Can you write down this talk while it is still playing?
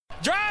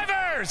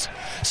tires.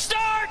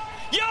 Start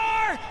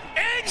your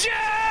engines!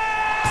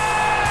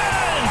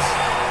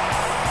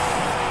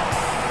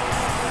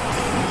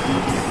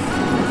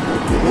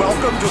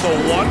 Welcome to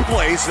the one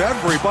place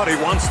everybody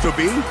wants to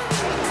be.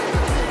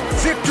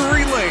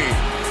 Victory Lane,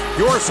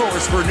 your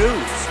source for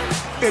news,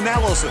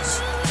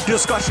 analysis,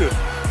 discussion,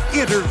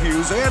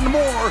 interviews, and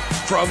more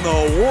from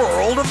the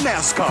world of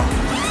NASCAR.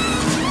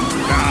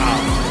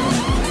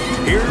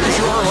 Now, here's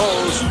your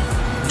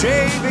host,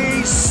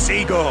 Davey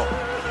Siegel.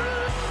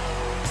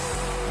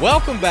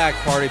 Welcome back,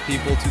 party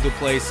people, to the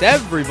place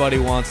everybody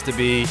wants to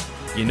be.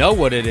 You know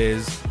what it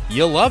is.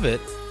 You love it.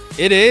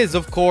 It is,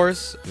 of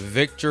course,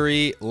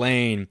 Victory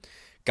Lane.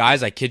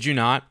 Guys, I kid you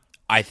not,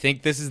 I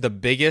think this is the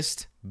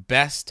biggest,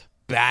 best,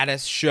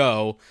 baddest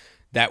show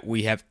that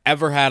we have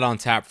ever had on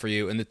tap for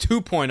you in the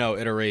 2.0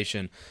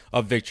 iteration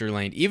of Victory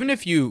Lane. Even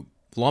if you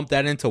lump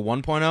that into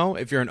 1.0,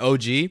 if you're an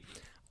OG,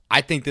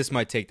 I think this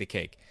might take the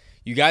cake.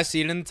 You guys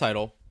see it in the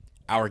title.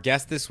 Our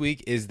guest this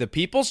week is the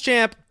People's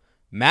Champ,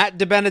 Matt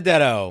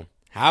DiBenedetto.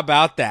 How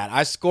about that?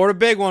 I scored a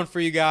big one for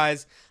you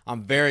guys.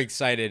 I'm very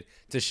excited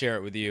to share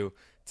it with you,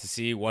 to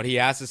see what he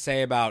has to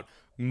say about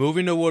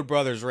moving to Wood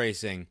Brothers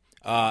Racing,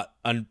 a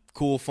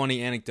cool,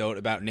 funny anecdote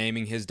about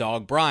naming his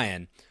dog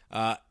Brian,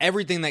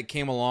 everything that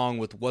came along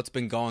with what's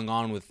been going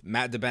on with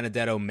Matt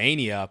DiBenedetto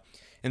mania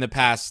in the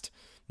past,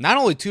 not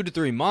only 2 to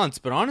 3 months,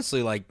 but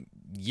honestly like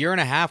year and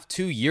a half,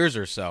 2 years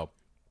or so.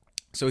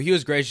 So he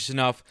was gracious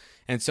enough,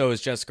 and so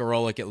is Jessica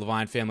Rolick at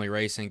Leavine Family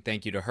Racing.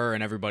 Thank you to her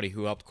and everybody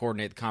who helped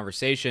coordinate the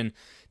conversation.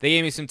 They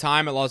gave me some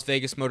time at Las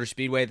Vegas Motor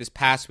Speedway this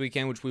past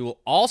weekend, which we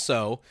will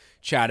also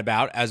chat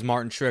about as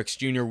Martin Truex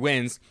Jr.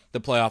 wins the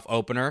playoff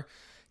opener.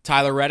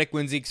 Tyler Reddick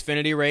wins the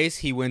Xfinity race.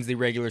 He wins the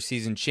regular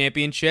season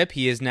championship.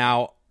 He is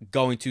now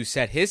going to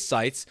set his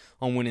sights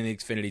on winning the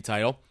Xfinity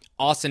title.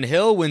 Austin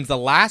Hill wins the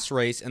last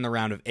race in the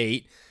round of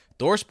 8.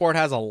 ThorSport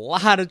has a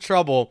lot of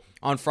trouble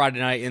on Friday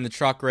night in the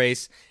truck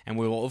race, and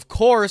we will, of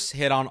course,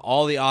 hit on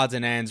all the odds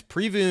and ends,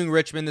 previewing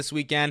Richmond this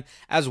weekend,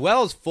 as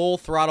well as full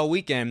throttle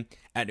weekend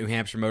at New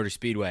Hampshire Motor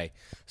Speedway.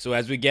 So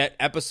as we get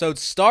episodes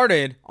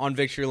started on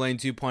Victory Lane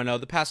 2.0,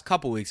 the past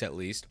couple weeks at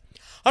least,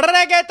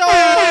 reggaeton!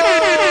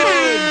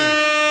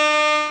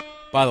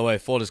 By the way,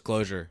 full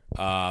disclosure,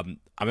 I'm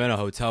in a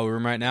hotel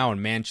room right now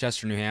in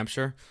Manchester, New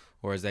Hampshire,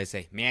 or as they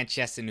say,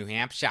 Manchester, New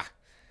Hampshire,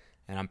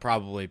 and I'm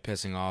probably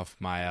pissing off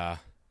my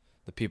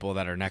the people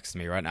that are next to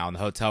me right now in the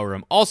hotel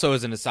room. Also,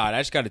 as an aside,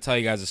 I just got to tell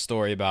you guys a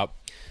story about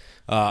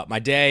my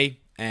day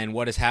and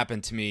what has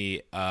happened to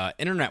me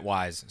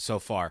internet-wise so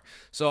far.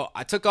 So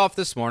I took off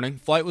this morning.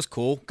 Flight was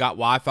cool. Got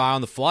Wi-Fi on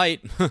the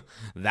flight.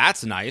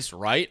 That's nice,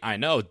 right? I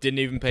know. Didn't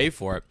even pay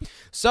for it.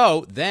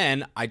 So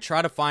then I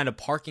tried to find a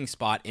parking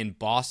spot in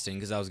Boston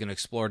because I was going to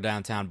explore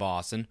downtown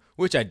Boston,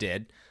 which I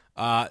did.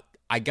 I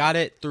got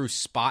it through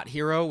Spot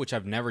Hero, which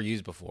I've never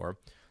used before.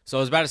 So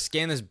I was about to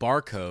scan this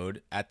barcode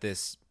at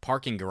this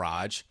parking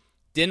garage.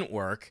 Didn't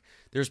work.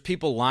 There's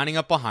people lining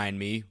up behind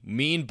me,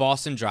 mean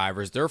Boston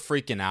drivers. They're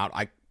freaking out.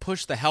 I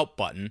push the help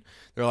button.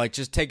 They're like,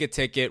 just take a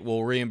ticket.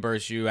 We'll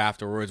reimburse you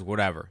afterwards,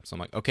 whatever. So I'm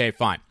like, okay,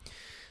 fine.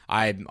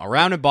 I'm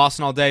around in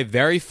Boston all day.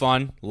 Very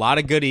fun. A lot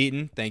of good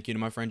eating. Thank you to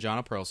my friend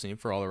John Pearlstein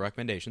for all the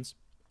recommendations.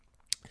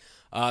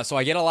 So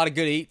I get a lot of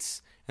good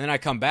eats. And then I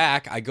come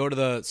back. I go to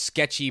the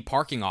sketchy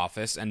parking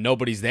office, and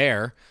nobody's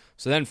there.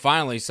 So then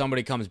finally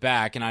somebody comes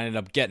back, and I ended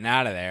up getting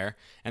out of there.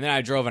 And then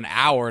I drove an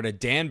hour to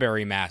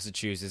Danbury,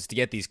 Massachusetts to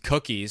get these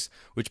cookies,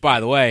 which,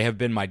 by the way, have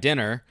been my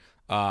dinner.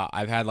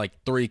 I've had like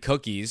 3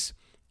 cookies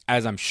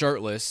as I'm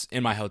shirtless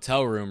in my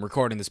hotel room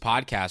recording this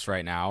podcast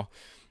right now.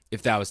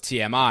 If that was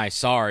TMI,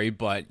 sorry,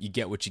 but you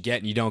get what you get,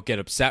 and you don't get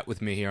upset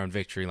with me here on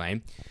Victory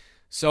Lane.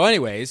 So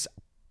anyways,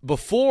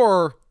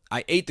 before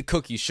I ate the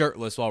cookies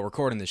shirtless while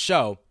recording the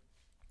show,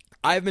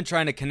 I've been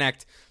trying to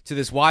connect to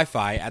this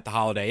Wi-Fi at the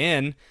Holiday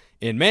Inn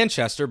in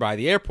Manchester by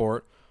the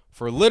airport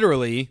for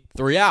literally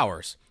 3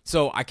 hours.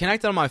 So I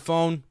connected on my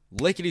phone,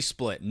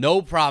 lickety-split,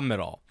 no problem at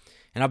all.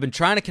 And I've been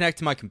trying to connect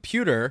to my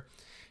computer,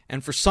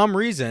 and for some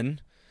reason,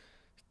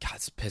 God,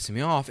 it's pissing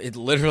me off, it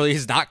literally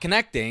is not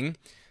connecting.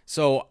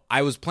 So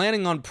I was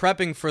planning on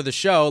prepping for the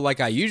show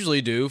like I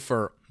usually do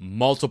for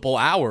multiple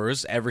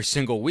hours every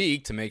single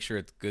week to make sure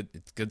it's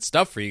good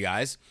stuff for you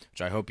guys,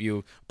 which I hope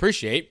you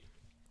appreciate.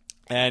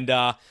 And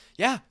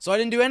so I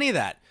didn't do any of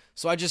that.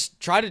 So I just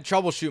tried to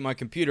troubleshoot my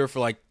computer for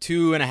like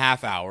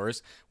 2.5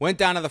 hours, went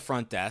down to the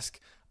front desk.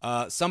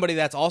 Somebody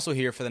that's also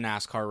here for the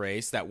NASCAR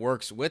race that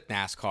works with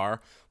NASCAR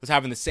was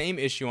having the same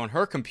issue on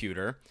her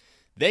computer.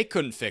 They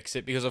couldn't fix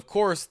it because, of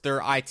course,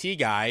 their IT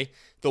guy,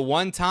 the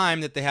one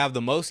time that they have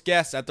the most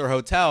guests at their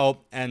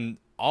hotel and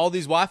all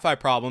these Wi-Fi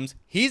problems,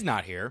 he's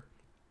not here.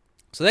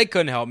 So they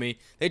couldn't help me.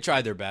 They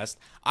tried their best.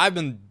 I've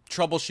been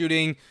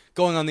troubleshooting,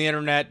 going on the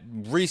internet,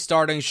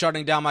 restarting,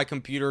 shutting down my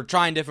computer,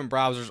 trying different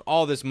browsers,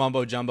 all this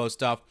mumbo-jumbo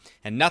stuff,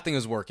 and nothing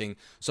is working.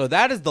 So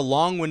that is the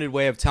long-winded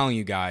way of telling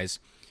you guys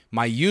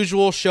my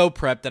usual show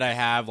prep that I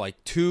have,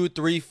 like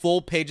 2-3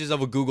 full pages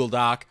of a Google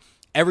Doc,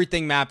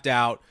 everything mapped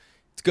out.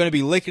 It's going to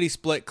be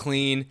lickety-split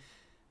clean.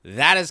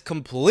 That is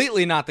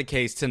completely not the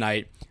case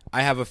tonight.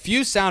 I have a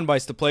few sound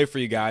bites to play for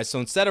you guys. So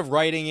instead of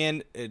writing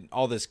in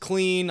all this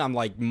clean, I'm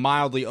like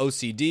mildly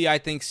OCD, I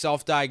think,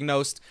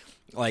 self-diagnosed,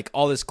 like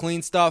all this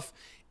clean stuff.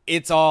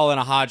 It's all in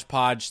a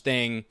hodgepodge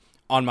thing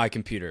on my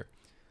computer.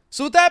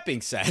 So with that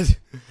being said,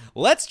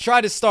 let's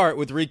try to start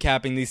with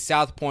recapping the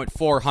South Point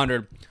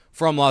 400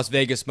 from Las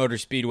Vegas Motor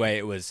Speedway.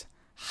 It was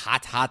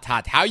hot, hot,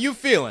 hot. How you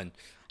feeling?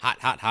 Hot,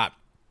 hot,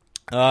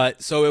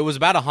 hot. So it was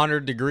about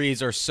 100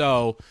 degrees or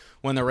so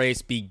when the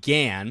race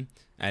began.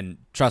 And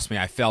trust me,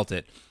 I felt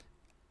it.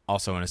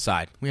 Also an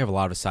aside. We have a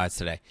lot of asides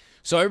today.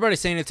 So everybody's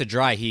saying it's a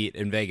dry heat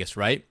in Vegas,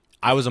 right?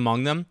 I was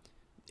among them.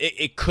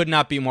 It could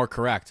not be more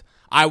correct.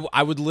 I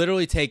would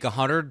literally take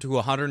 100 to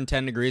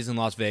 110 degrees in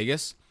Las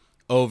Vegas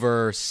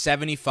over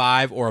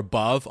 75 or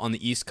above on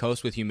the East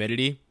Coast with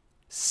humidity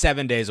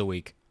 7 days a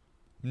week.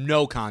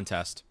 No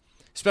contest.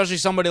 Especially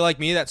somebody like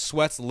me that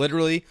sweats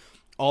literally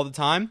all the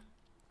time.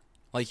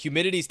 Like,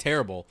 humidity's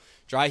terrible.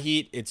 Dry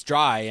heat, it's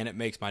dry and it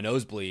makes my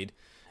nose bleed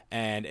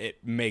and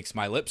it makes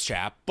my lips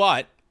chap,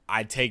 but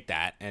I'd take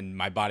that and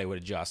my body would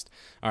adjust.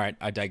 All right,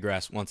 I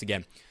digress once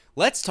again.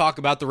 Let's talk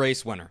about the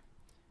race winner.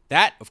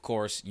 That, of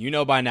course, you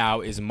know by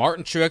now, is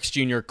Martin Truex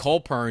Jr.,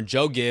 Cole Pearn,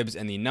 Joe Gibbs,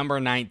 and the number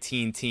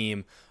 19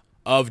 team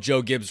of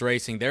Joe Gibbs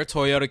Racing. Their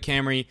Toyota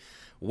Camry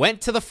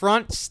went to the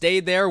front,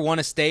 stayed there, won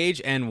a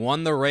stage, and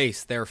won the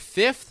race. Their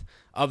fifth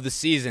of the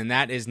season.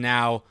 That is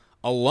now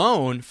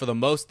alone for the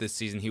most this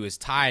season. He was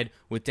tied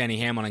with Denny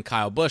Hamlin and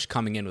Kyle Busch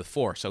coming in with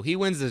 4. So he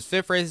wins his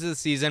 5th race of the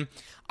season.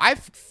 I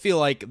feel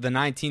like the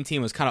 19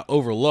 team was kind of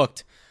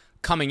overlooked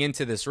coming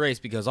into this race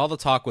because all the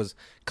talk was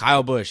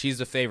Kyle Busch, he's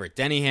the favorite.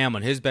 Denny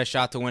Hamlin, his best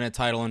shot to win a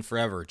title in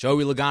forever.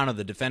 Joey Logano,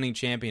 the defending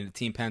champion at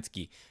Team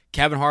Penske.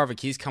 Kevin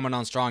Harvick, he's coming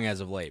on strong as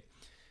of late.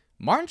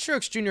 Martin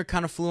Truex Jr.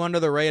 kind of flew under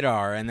the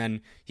radar, and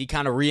then he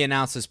kind of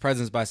re-announced his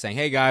presence by saying,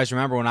 hey guys,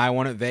 remember when I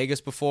won at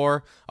Vegas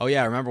before? Oh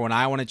yeah, remember when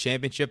I won a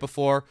championship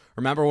before?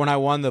 Remember when I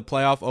won the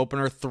playoff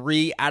opener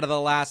 3 out of the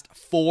last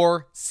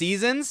 4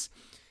 seasons?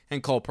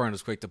 And Cole Pearn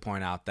was quick to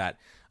point out that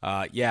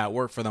it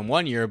worked for them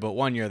 1 year, but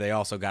 1 year they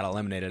also got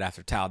eliminated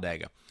after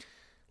Talladega.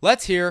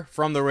 Let's hear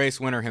from the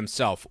race winner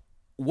himself.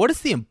 What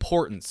is the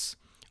importance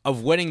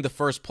of winning the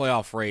first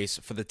playoff race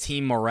for the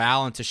team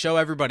morale and to show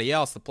everybody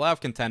else, the playoff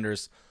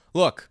contenders,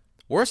 look,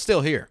 we're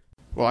still here?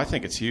 Well, I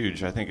think it's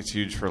huge. I think it's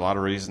huge for a lot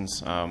of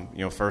reasons.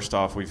 First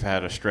off, we've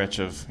had a stretch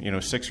of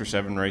 6 or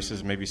 7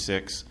 races, maybe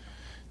 6,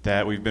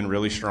 that we've been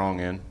really strong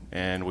in,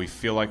 and we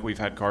feel like we've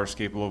had cars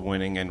capable of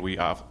winning, and we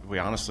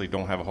honestly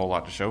don't have a whole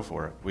lot to show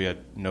for it. We had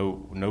no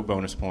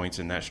bonus points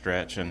in that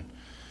stretch, and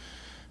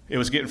it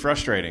was getting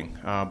frustrating.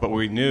 But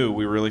we knew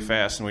we were really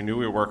fast, and we knew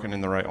we were working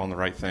on the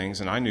right things,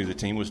 and I knew the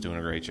team was doing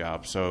a great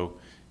job. So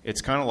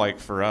it's kind of like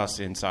for us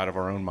inside of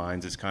our own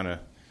minds, it's kind of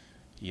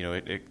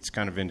it's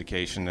kind of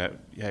indication that,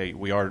 hey,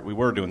 we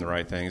were doing the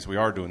right things. We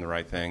are doing the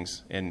right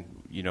things. And,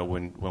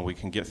 when we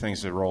can get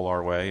things to roll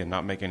our way and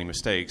not make any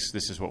mistakes,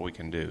 this is what we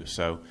can do.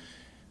 So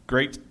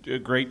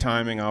great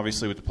timing,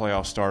 obviously, with the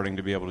playoffs starting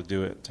to be able to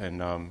do it.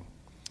 And,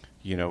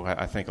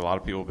 I think a lot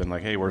of people have been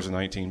like, hey, where's the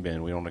 19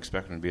 been? We don't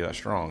expect them to be that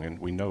strong. And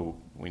we know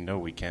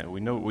we can. We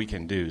know what we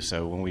can do.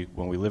 So when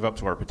we live up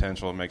to our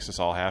potential, it makes us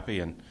all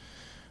happy.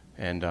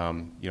 And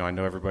I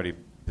know everybody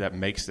that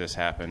makes this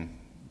happen,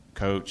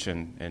 Coach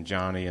and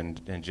Johnny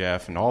and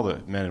Jeff and all the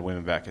men and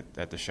women back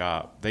at the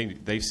shop,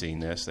 they've seen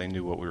this. They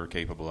knew what we were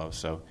capable of.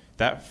 So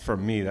that, for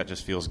me, that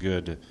just feels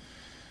good to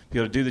be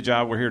able to do the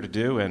job we're here to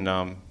do. And,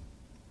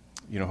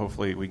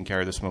 hopefully we can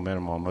carry this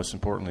momentum on. Most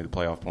importantly, the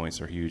playoff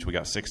points are huge. We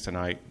got 6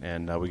 tonight,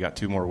 and we got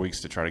 2 more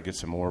weeks to try to get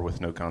some more with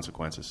no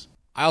consequences.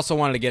 I also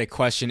wanted to get a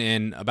question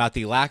in about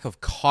the lack of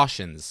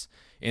cautions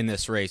in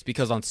this race,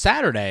 because on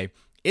Saturday,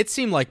 it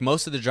seemed like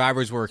most of the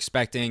drivers were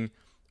expecting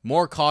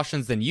more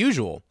cautions than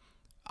usual.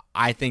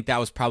 I think that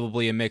was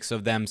probably a mix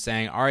of them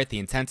saying, all right, the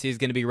intensity is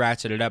going to be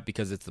ratcheted up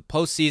because it's the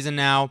postseason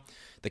now.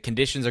 The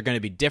conditions are going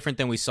to be different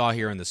than we saw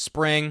here in the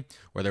spring,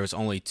 where there was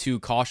only 2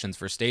 cautions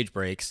for stage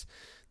breaks.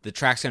 The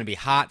track's going to be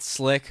hot,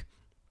 slick,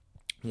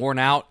 worn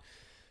out.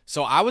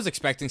 So I was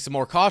expecting some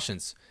more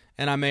cautions.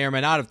 And I may or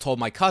may not have told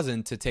my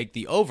cousin to take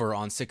the over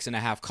on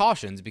 6.5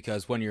 cautions,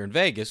 because when you're in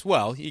Vegas,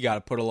 well, you got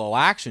to put a little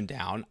action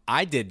down.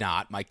 I did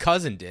not. My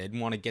cousin did.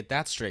 Want to get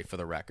that straight for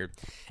the record.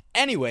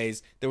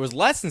 Anyways, there was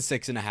less than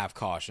 6.5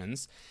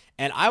 cautions,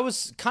 and I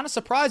was kind of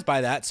surprised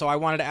by that, so I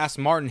wanted to ask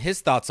Martin his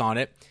thoughts on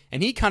it,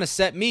 and he kind of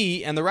set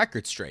me and the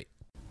record straight.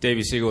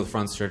 Davey Siegel with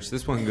Front Stretch.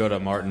 This one can go to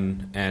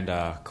Martin and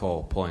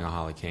Cole pulling a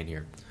Holly Kane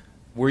here.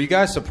 Were you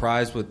guys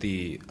surprised with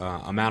the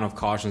amount of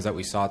cautions that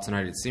we saw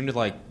tonight? It seemed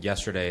like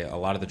yesterday a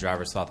lot of the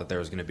drivers thought that there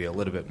was going to be a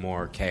little bit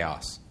more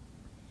chaos.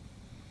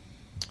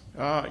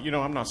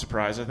 I'm not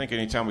surprised. I think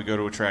anytime we go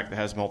to a track that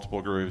has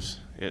multiple grooves,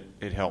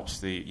 it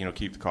helps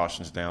keep the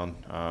cautions down.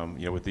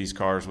 With these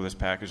cars, with this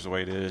package the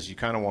way it is, you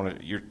kind of want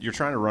to you're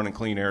trying to run in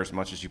clean air as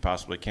much as you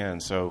possibly can.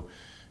 So,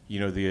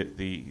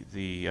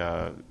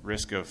 the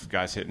risk of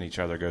guys hitting each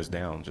other goes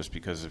down, just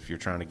because if you're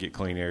trying to get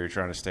clean air, you're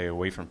trying to stay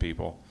away from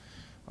people.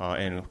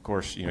 And of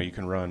course, you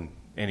can run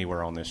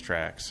anywhere on this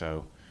track.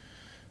 So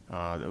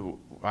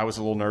I was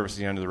a little nervous at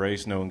the end of the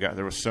race, knowing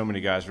there was so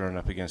many guys running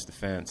up against the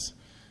fence.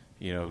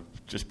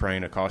 just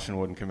praying a caution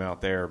wouldn't come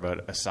out there.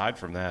 But aside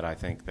from that, I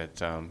think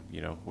that,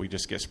 we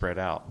just get spread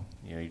out.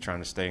 You're trying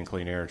to stay in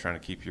clean air, trying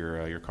to keep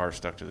your car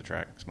stuck to the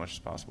track as much as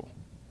possible.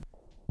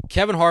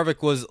 Kevin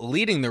Harvick was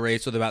leading the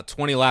race with about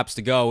 20 laps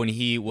to go, and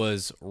he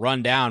was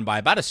run down by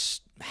about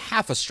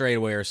half a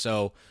straightaway or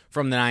so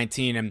from the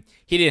 19, and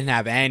he didn't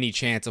have any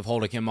chance of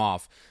holding him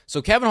off.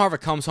 So Kevin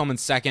Harvick comes home in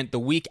second the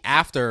week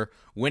after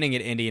winning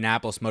at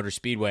Indianapolis Motor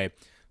Speedway.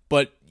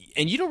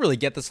 And you don't really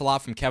get this a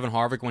lot from Kevin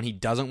Harvick when he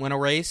doesn't win a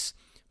race,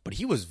 but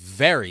he was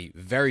very,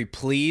 very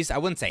pleased. I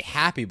wouldn't say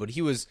happy, but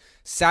he was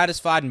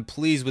satisfied and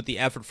pleased with the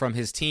effort from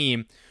his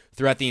team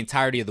throughout the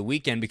entirety of the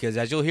weekend, because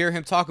as you'll hear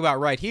him talk about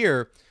right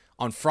here,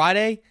 on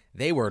Friday,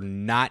 they were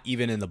not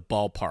even in the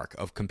ballpark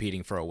of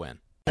competing for a win.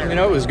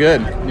 It was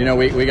good.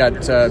 We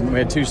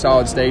had 2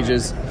 solid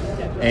stages,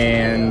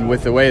 and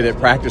with the way that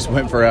practice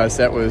went for us,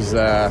 that was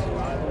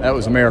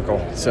a miracle.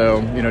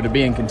 So, to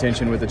be in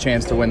contention with a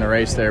chance to win the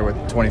race there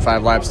with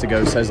 25 laps to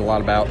go says a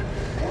lot about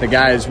the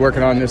guys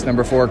working on this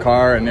number 4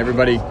 car, and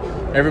everybody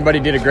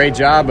did a great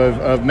job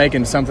of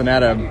making something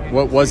out of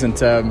what wasn't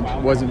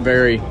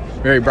very,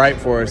 very bright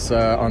for us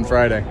on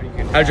Friday.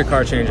 How did your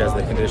car change as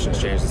the conditions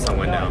changed as the sun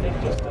went down?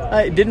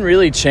 It didn't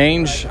really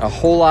change a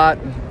whole lot.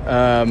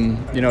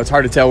 It's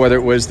hard to tell whether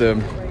it was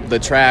the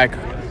track.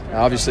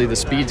 Obviously, the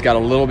speeds got a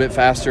little bit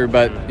faster,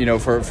 but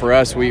for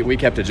us, we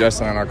kept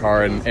adjusting on our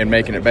car and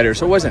making it better.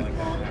 So it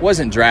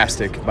wasn't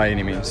drastic by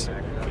any means.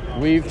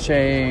 We've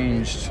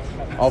changed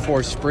all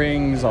 4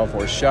 springs, all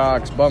 4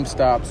 shocks, bump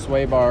stops,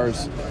 sway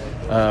bars,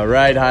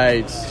 ride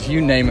heights,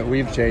 you name it.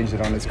 We've changed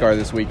it on this car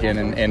this weekend,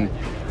 and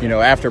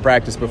after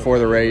practice before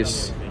the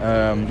race,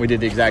 we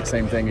did the exact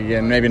same thing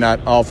again. Maybe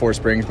not all 4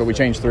 springs, but we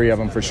changed 3 of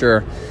them for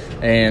sure.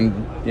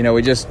 And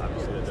we just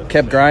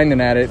kept grinding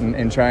at it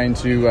and trying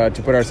to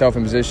put ourselves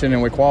in position,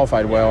 and we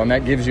qualified well, and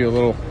that gives you a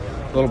little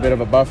bit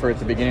of a buffer at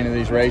the beginning of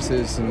these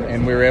races,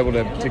 and we were able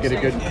to get a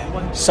good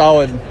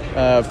solid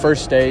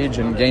first stage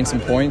and gain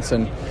some points,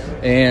 and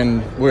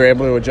we were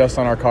able to adjust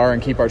on our car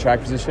and keep our track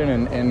position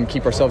and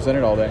keep ourselves in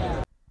it all day.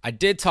 I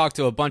did talk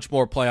to a bunch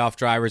more playoff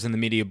drivers in the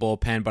media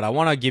bullpen, but I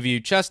want to give you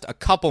just a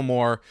couple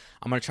more.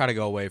 I'm going to try to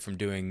go away from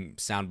doing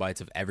sound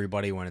bites of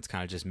everybody when it's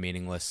kind of just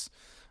meaningless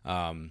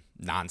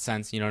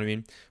nonsense, you know what I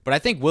mean? But I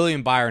think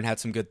William Byron had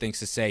some good things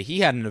to say. He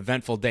had an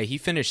eventful day. He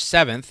finished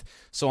 7th,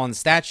 so on the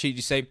stat sheet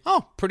you say,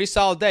 oh, pretty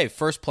solid day.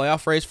 First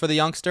playoff race for the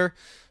youngster,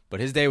 but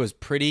his day was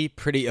pretty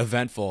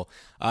eventful.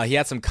 He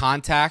had some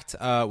contact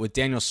with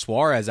Daniel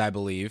Suarez, I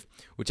believe,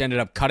 which ended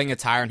up cutting a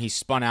tire, and he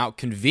spun out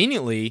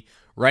conveniently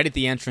right at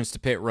the entrance to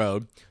pit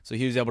road. So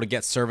he was able to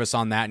get service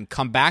on that and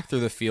come back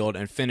through the field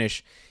and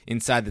finish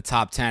inside the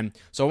top 10.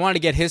 So I wanted to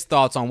get his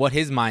thoughts on what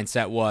his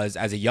mindset was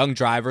as a young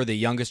driver, the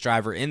youngest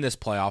driver in this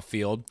playoff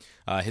field,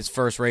 his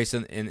first race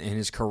in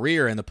his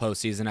career in the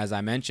postseason, as I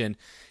mentioned,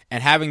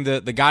 and having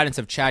the guidance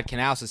of Chad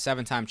Knaus, a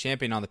 7-time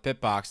champion, on the pit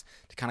box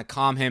to kind of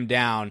calm him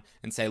down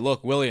and say,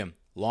 look, William,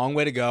 long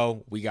way to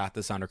go. We got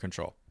this under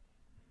control.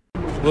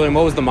 William,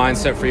 what was the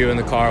mindset for you in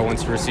the car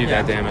once you received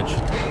that damage?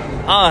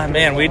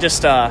 Man, we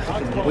just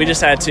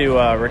had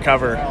to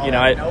recover.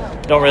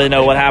 I don't really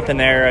know what happened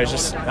there. I was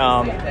just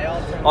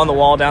on the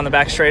wall down the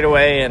back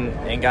straightaway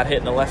and got hit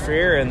in the left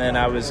rear, and then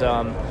I was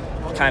thought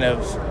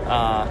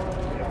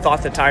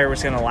the tire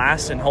was going to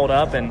last and hold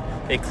up, and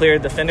it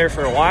cleared the fender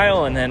for a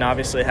while, and then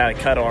obviously had a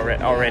cut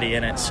already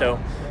in it. So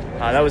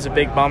that was a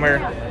big bummer.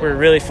 We were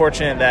really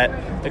fortunate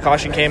that the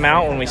caution came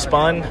out when we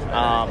spun.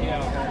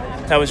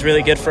 That was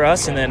really good for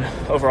us, and then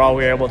overall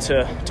we were able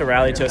to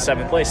rally to a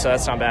 7th place, so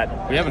that's not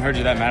bad. We haven't heard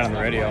you that mad on the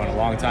radio in a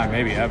long time,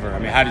 maybe ever. I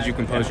mean, how did you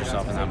compose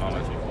yourself in that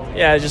moment?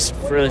 Yeah, just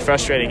really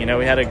frustrating.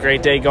 We had a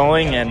great day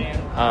going,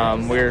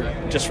 and we were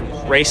just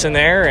racing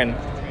there, and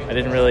I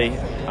didn't really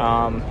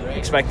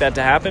expect that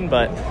to happen,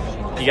 but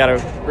you got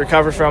to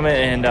recover from it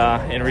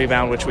and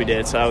rebound, which we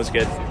did, so that was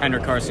good. And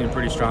your car seemed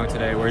pretty strong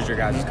today. Where's your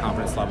guys'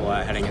 confidence level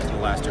at heading into the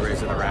last 2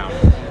 races of the round?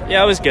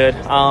 Yeah, it was good.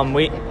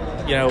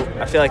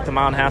 I feel like the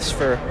mile and a half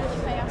for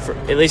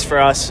at least for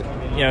us,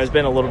 it's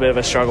been a little bit of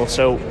a struggle.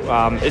 So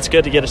it's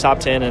good to get a top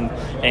 10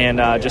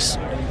 and just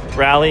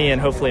rally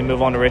and hopefully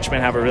move on to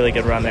Richmond, have a really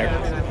good run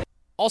there.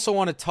 Also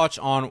want to touch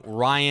on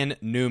Ryan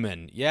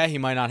Newman. Yeah, he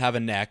might not have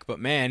a neck, but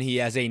man, he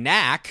has a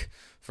knack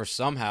for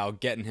somehow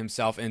getting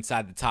himself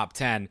inside the top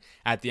 10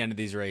 at the end of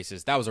these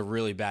races. That was a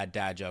really bad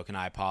dad joke, and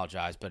I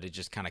apologize, but it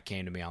just kind of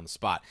came to me on the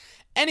spot.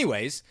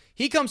 Anyways,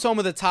 he comes home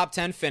with a top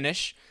 10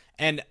 finish,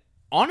 and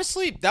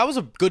honestly, that was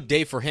a good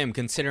day for him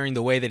considering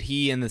the way that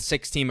he and the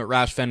 6 team at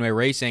Roush Fenway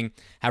Racing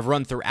have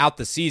run throughout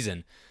the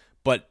season.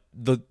 But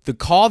the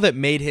call that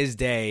made his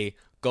day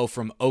go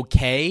from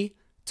okay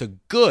to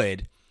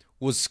good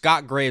was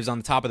Scott Graves on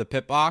the top of the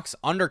pit box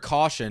under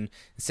caution.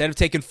 Instead of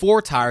taking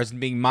 4 tires and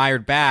being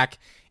mired back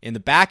in the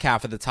back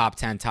half of the top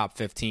 10, top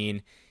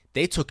 15,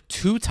 they took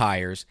 2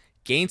 tires,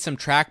 gained some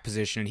track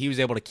position, and he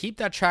was able to keep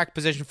that track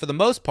position for the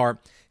most part,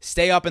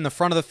 stay up in the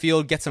front of the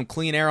field, get some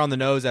clean air on the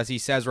nose, as he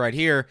says right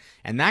here,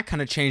 and that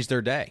kind of changed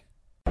their day.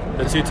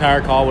 The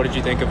 2-tire call, what did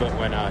you think of it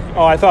when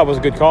I thought it was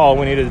a good call.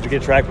 We needed to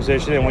get track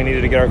position, and we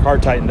needed to get our car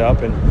tightened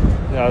up, and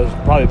It's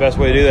probably the best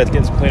way to do that, to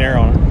get some clean air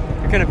on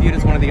it. You're kind of viewed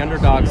as one of the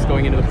underdogs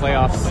going into the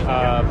playoffs,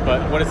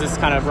 but what does this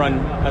kind of run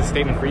as a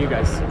statement for you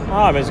guys?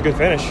 It's a good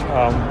finish.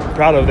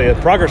 Proud of the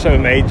progress that we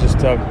made. Just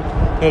know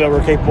that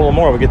we're capable of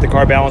more. We get the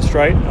car balanced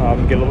right, get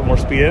a little bit more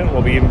speed in it,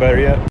 we'll be even better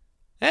yet.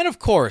 And of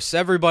course,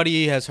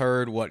 everybody has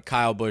heard what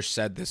Kyle Busch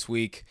said this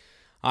week.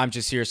 I'm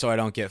just here so I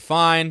don't get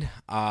fined.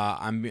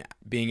 I'm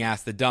being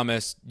asked the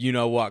dumbest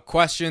you-know-what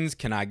questions.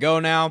 Can I go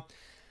now?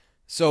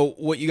 So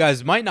what you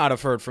guys might not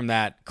have heard from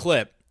that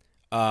clip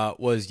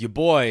was your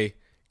boy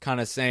kind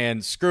of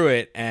saying, screw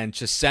it, and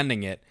just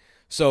sending it.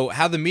 So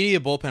how the media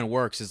bullpen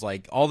works is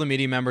like all the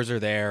media members are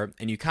there,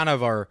 and you kind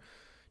of are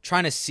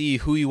trying to see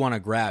who you want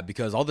to grab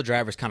because all the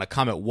drivers kind of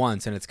come at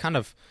once, and it's kind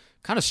of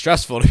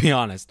stressful, to be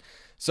honest.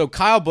 So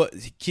Kyle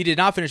Busch, he did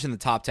not finish in the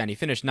top 10. He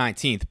finished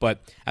 19th,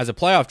 but as a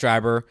playoff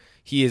driver,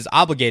 he is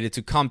obligated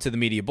to come to the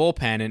media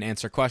bullpen and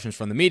answer questions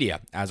from the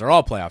media, as are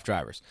all playoff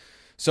drivers.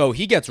 So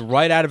he gets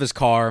right out of his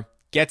car,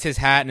 gets his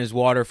hat and his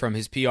water from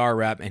his PR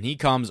rep, and he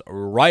comes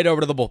right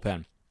over to the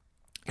bullpen.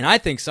 And I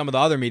think some of the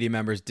other media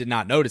members did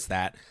not notice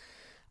that.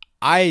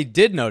 I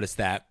did notice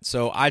that,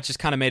 so I just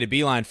kind of made a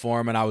beeline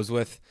for him, and I was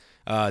with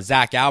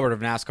Zach Albert of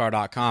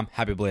NASCAR.com.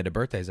 Happy belated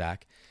birthday,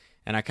 Zach.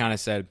 And I kind of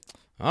said,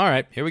 all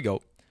right, here we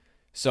go.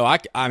 So, I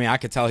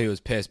could tell he was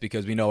pissed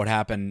because we know what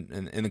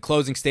happened in the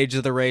closing stages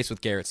of the race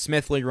with Garrett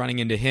Smithley running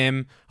into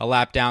him, a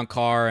lap down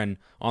car, and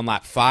on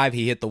lap 5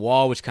 he hit the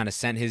wall, which kind of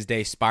sent his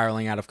day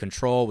spiraling out of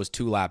control, was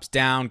 2 laps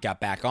down, got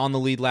back on the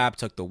lead lap,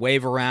 took the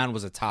wave around,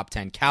 was a top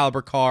 10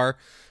 caliber car,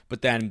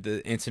 but then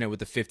the incident with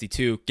the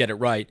 52, get it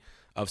right,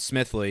 of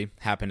Smithley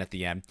happened at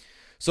the end.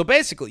 So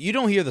basically, you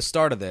don't hear the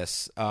start of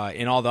this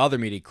in all the other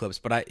media clips,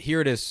 but here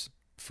it is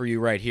for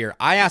you right here.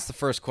 I asked the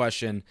first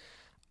question.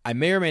 I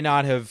may or may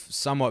not have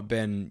somewhat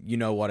been,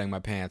 wetting my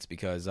pants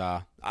because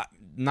I'm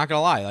not going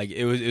to lie, like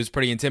it was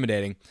pretty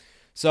intimidating.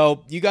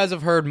 So you guys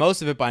have heard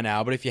most of it by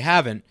now, but if you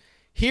haven't,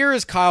 here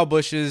is Kyle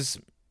Busch's,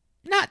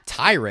 not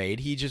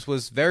tirade, he just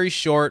was very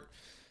short,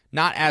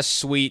 not as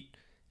sweet,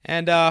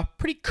 and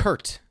pretty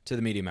curt to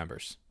the media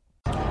members.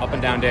 Up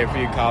and down day for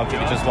you, Kyle. If you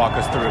could just walk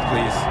us through it,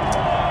 please.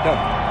 No.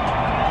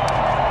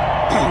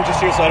 I'm just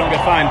here so I don't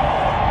get fined.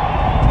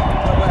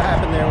 What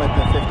happened there with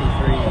the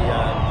 53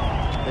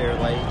 there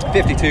late?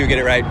 52, get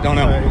it right. Don't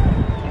know.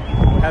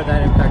 How did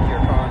that impact your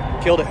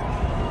car? Killed it.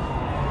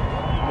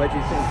 What did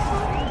you think?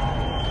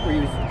 Were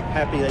you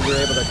happy that you were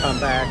able to come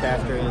back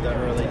after the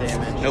early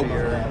damage Nope. to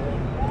your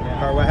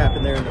car? What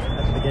happened there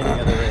at the beginning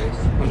of the race?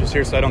 I'm just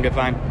here so I don't get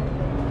fined.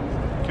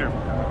 Careful.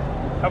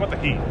 How about the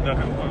heat?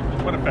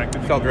 What effect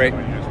did it Felt great.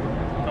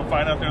 No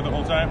fine out there the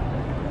whole time?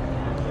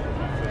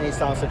 Any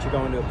thoughts that you're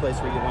going to a place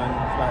where you won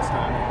last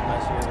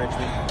year in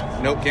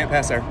Richmond? Nope, can't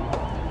pass there.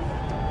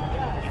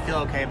 You feel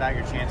okay about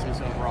your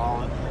chances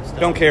overall?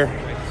 Don't care.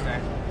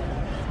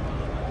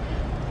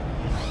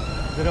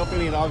 Does it help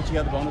any at all that you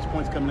got the bonus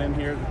points coming in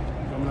here,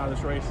 coming out of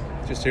this race?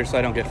 Just here so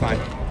I don't get fined.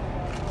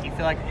 Do you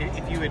feel like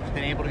if you had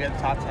been able to get the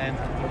top 10,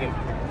 you could...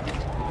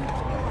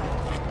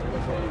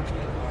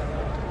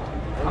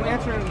 I'm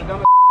answering the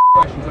dumbest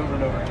questions over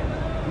and over.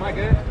 Am I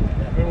good?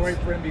 We're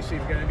waiting for NBC.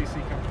 We've got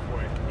NBC coming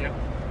for you. Yep.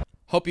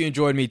 Hope you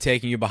enjoyed me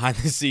taking you behind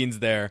the scenes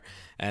there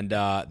and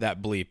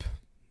that bleep.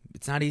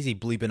 It's not easy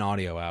bleeping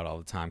audio out all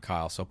the time,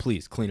 Kyle, so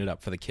please clean it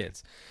up for the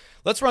kids.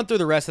 Let's run through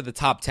the rest of the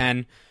top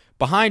 10.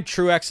 Behind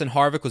Truex and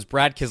Harvick was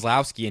Brad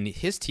Keselowski, and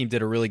his team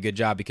did a really good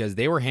job because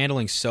they were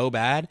handling so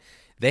bad.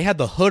 They had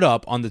the hood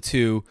up on the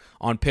 2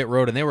 on pit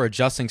road, and they were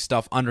adjusting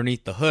stuff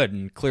underneath the hood,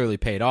 and clearly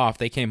paid off.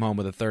 They came home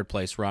with a 3rd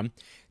place run.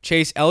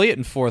 Chase Elliott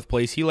in 4th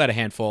place. He led a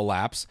handful of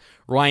laps.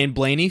 Ryan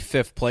Blaney,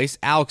 5th place.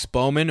 Alex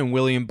Bowman and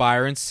William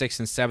Byron, 6th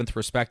and 7th,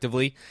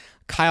 respectively.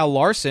 Kyle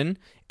Larson,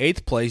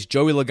 8th place.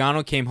 Joey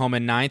Logano came home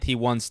in 9th. He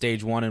won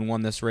Stage 1 and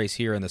won this race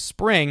here in the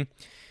spring.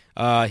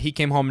 He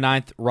came home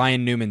 9th.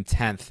 Ryan Newman,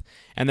 10th.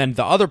 And then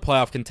the other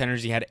playoff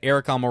contenders, he had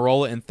Eric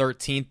Almirola in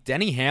 13th.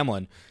 Denny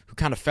Hamlin, who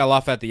kind of fell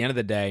off at the end of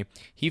the day,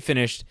 he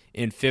finished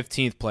in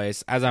 15th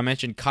place. As I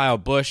mentioned, Kyle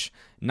Busch,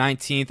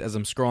 19th, as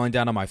I'm scrolling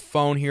down on my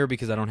phone here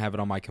because I don't have it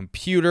on my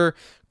computer.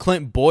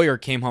 Clint Bowyer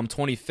came home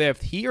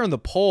 25th. He earned the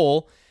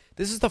pole.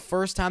 This is the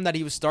first time that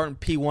he was starting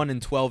P1 in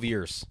 12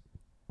 years.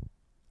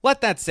 Let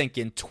that sink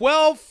in.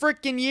 12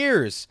 freaking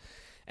years.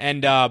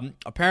 And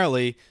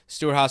apparently,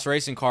 Stewart-Haas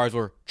racing cars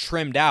were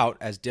trimmed out,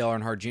 as Dale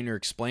Earnhardt Jr.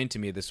 explained to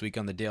me this week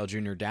on the Dale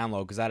Jr.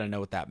 download, because I didn't know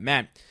what that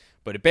meant.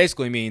 But it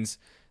basically means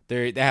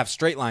they have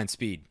straight line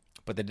speed,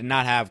 but they did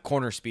not have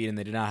corner speed, and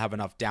they did not have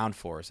enough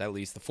downforce. At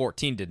least the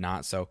 14 did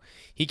not. So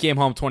he came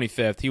home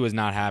 25th. He was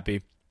not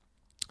happy.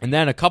 And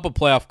then a couple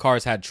playoff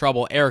cars had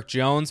trouble. Eric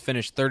Jones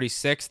finished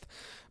 36th,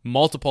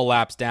 multiple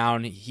laps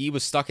down. He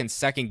was stuck in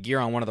 2nd gear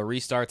on one of the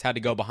restarts, had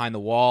to go behind the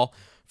wall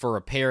for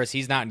repairs.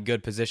 He's not in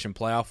good position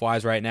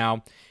playoff-wise right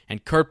now.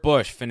 And Kurt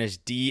Busch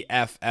finished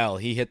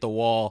DFL. He hit the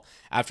wall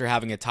after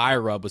having a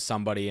tire rub with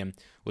somebody and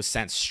was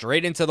sent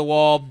straight into the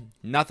wall.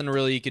 Nothing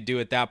really he could do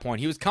at that point.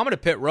 He was coming to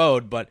pit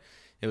road, but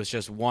it was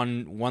just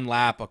one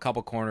lap, a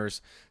couple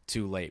corners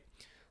too late.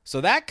 So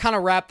that kind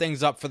of wrapped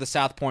things up for the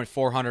South Point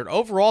 400.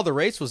 Overall, the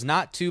race was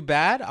not too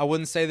bad. I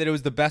wouldn't say that it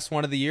was the best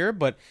one of the year,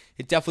 but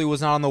it definitely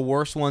was not on the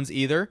worst ones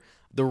either.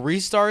 The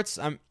restarts,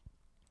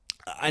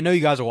 I know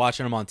you guys are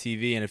watching them on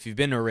TV, and if you've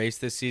been to a race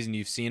this season,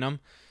 you've seen them.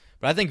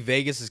 But I think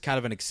Vegas is kind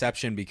of an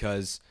exception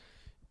because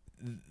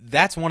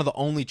that's one of the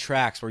only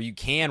tracks where you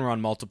can run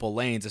multiple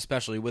lanes,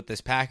 especially with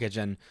this package,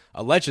 and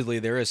allegedly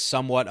there is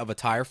somewhat of a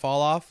tire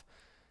fall off.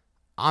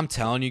 I'm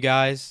telling you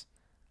guys,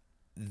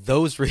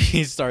 those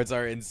restarts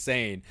are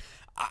insane.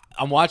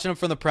 I'm watching them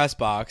from the press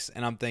box,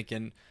 and I'm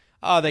thinking,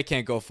 oh, they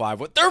can't go 5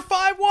 wide. They're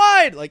 5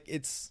 wide! Like,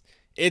 it's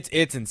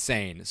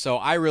insane. So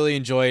I really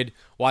enjoyed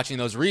watching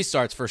those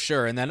restarts for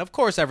sure. And then, of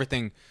course,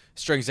 everything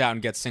strings out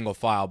and gets single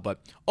file. But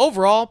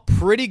overall,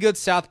 pretty good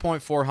South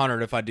Point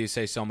 400, if I do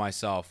say so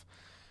myself.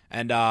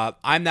 And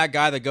I'm that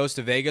guy that goes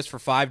to Vegas for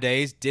 5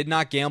 days, did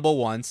not gamble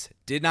once,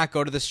 did not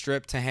go to the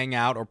Strip to hang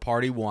out or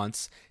party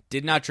once,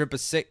 did not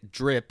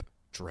drink.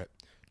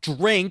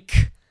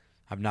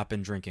 I've not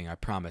been drinking, I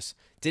promise.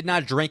 Did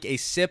not drink a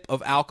sip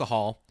of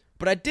alcohol,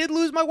 but I did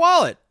lose my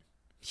wallet.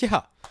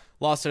 Yeah,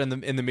 lost it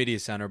in the media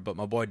center, but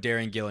my boy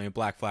Darian Gillian,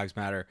 Black Flags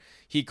Matter,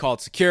 he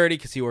called security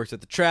because he works at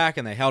the track,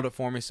 and they held it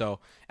for me, so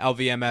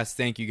LVMS,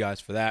 thank you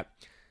guys for that.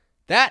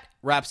 That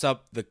wraps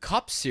up the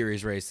Cup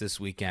Series race this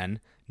weekend.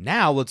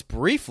 Now let's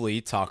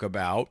briefly talk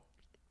about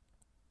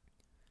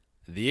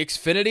the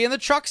Xfinity and the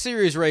Truck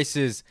Series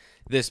races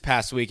this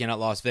past weekend at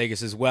Las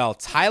Vegas as well.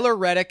 Tyler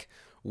Reddick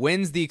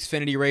wins the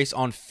Xfinity race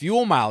on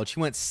fuel mileage. He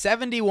went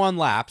 71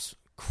 laps,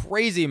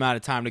 crazy amount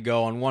of time to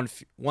go on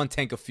one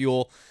tank of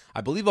fuel,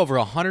 I believe over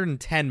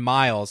 110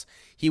 miles.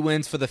 He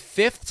wins for the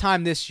 5th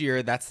time this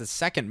year. That's the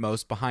second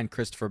most behind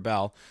Christopher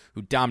Bell,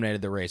 who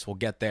dominated the race. We'll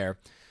get there.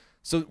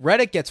 So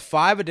Reddick gets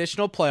 5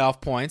 additional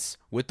playoff points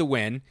with the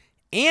win,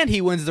 and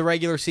he wins the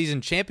regular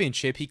season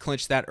championship. He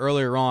clinched that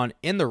earlier on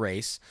in the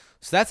race.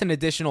 So that's an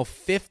additional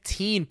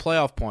 15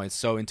 playoff points.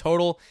 So in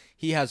total,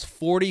 he has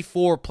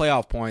 44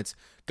 playoff points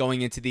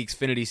going into the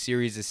Xfinity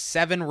Series'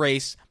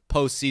 7-race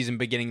postseason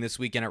beginning this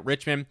weekend at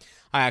Richmond.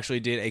 I actually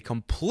did a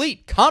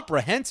complete,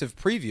 comprehensive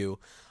preview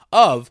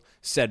of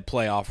said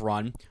playoff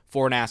run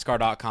for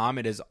NASCAR.com.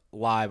 It is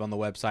live on the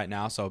website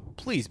now, so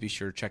please be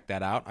sure to check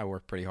that out. I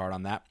worked pretty hard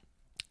on that.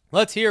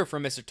 Let's hear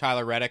from Mr.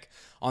 Tyler Reddick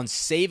on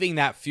saving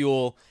that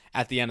fuel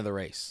at the end of the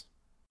race.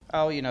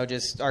 Oh,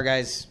 just our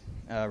guys,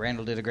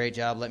 Randall did a great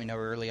job letting me know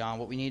early on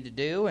what we needed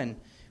to do, and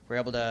we're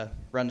able to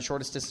run the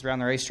shortest distance around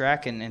the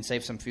racetrack and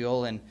save some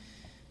fuel. And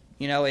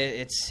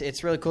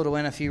it's really cool to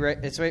win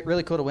it's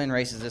really cool to win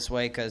races this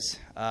way because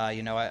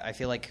I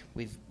feel like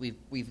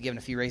we've given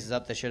a few races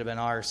up that should have been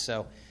ours.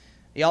 So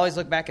you always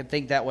look back and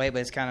think that way, but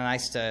it's kind of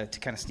nice to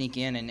kind of sneak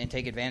in and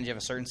take advantage of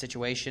a certain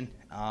situation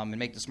and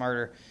make the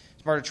smarter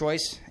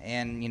choice.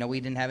 And we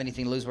didn't have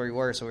anything to lose where we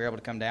were, so we were able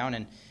to come down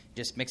and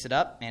just mix it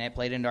up, and it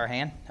played into our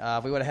hand.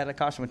 If we would have had a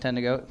caution with 10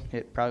 to go,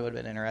 it probably would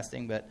have been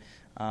interesting, but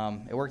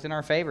it worked in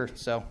our favor,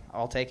 so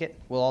I'll take it.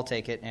 We'll all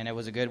take it, and it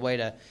was a good way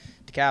to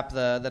cap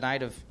the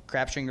night of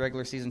capturing the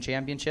regular season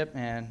championship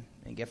and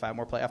get 5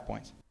 more playoff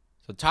points.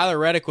 So Tyler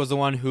Reddick was the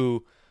one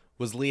who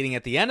was leading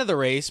at the end of the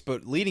race,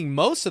 but leading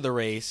most of the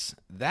race,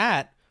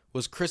 that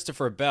was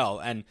Christopher Bell.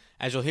 And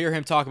as you'll hear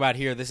him talk about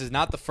here, this is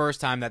not the first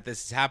time that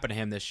this has happened to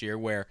him this year,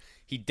 where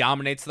he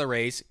dominates the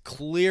race,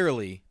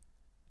 clearly,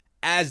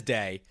 as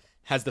day,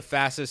 has the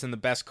fastest and the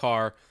best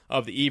car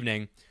of the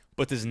evening,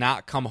 but does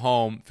not come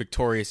home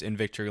victorious in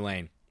victory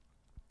lane.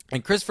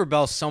 And Christopher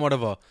Bell's somewhat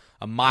of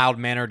a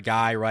mild-mannered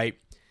guy, right?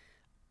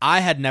 I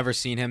had never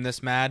seen him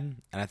this mad,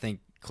 and I think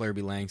Claire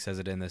B. Lang says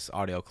it in this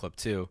audio clip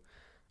too.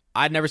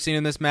 I'd never seen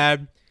him this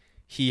mad.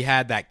 He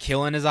had that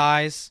kill in his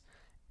eyes,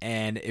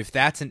 and if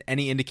that's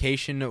any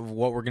indication of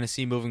what we're going to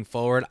see moving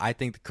forward, I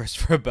think that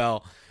Christopher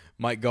Bell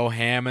might go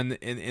ham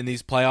in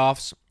these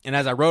playoffs. And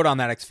as I wrote on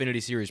that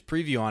Xfinity Series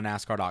preview on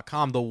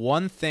NASCAR.com, the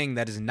one thing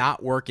that is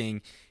not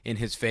working in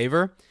his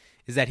favor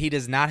is that he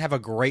does not have a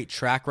great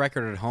track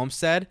record at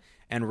Homestead,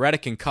 and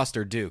Reddick and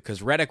Custer do,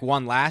 because Reddick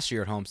won last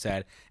year at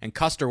Homestead, and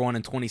Custer won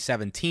in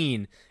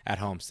 2017 at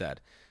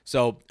Homestead.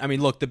 So, I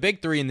mean, look, the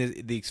big three in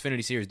the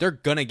Xfinity Series, they're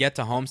going to get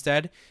to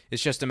Homestead.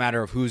 It's just a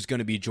matter of who's going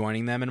to be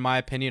joining them, in my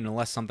opinion,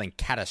 unless something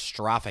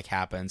catastrophic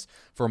happens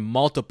for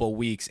multiple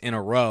weeks in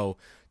a row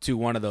to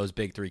one of those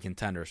big three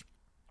contenders.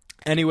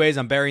 Anyways,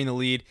 I'm burying the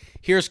lead.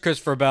 Here's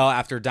Christopher Bell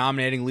after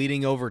dominating,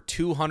 leading over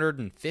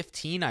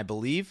 215, I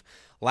believe,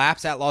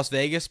 laps at Las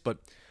Vegas, but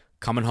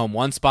coming home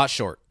one spot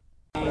short.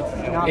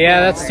 Yeah,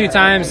 that's 2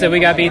 times that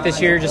we got beat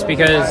this year just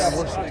because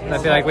I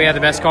feel like we had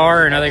the best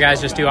car and other guys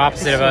just do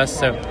opposite of us.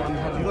 So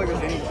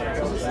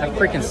that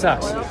freaking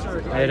sucks.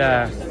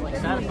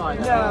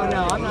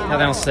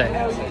 Nothing else to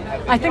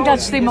say. I think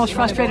that's the most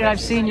frustrated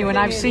I've seen you, and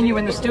I've seen you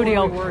in the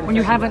studio when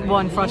you haven't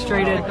won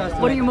frustrated.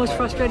 What are you most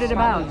frustrated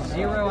about?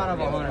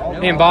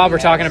 Me and Bob were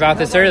talking about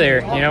this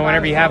earlier.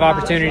 Whenever you have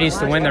opportunities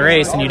to win the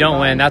race and you don't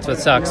win, that's what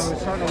sucks.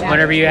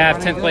 Whenever you have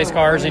 10th place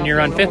cars and you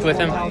run 5th with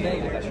them,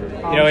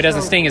 it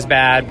doesn't sting as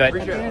bad.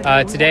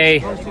 But today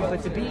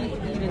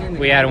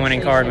we had a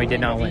winning car and we did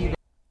not win.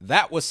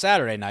 That was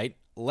Saturday night.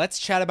 let's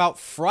chat about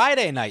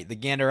Friday night, the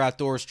Gander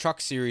Outdoors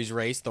Truck Series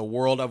race, the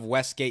World of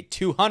Westgate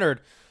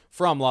 200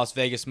 from Las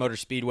Vegas Motor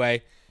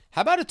Speedway.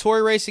 How about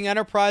Tory Racing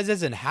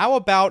Enterprises, and how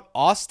about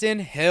Austin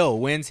Hill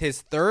wins his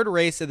third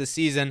race of the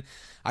season?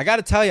 I got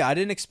to tell you, I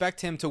didn't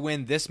expect him to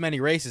win this many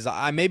races.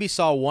 I maybe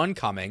saw one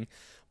coming,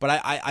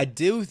 but I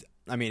do.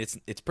 I mean,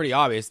 it's pretty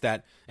obvious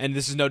that, and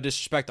this is no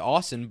disrespect to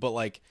Austin, but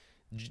like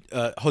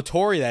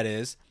Hattori, that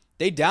is,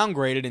 they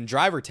downgraded in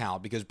driver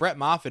talent because Brett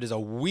Moffitt is a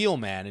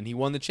wheelman and he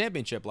won the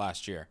championship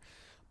last year.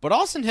 But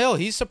Austin Hill,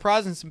 he's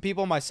surprising some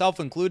people,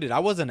 myself included. I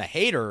wasn't a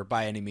hater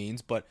by any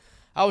means, but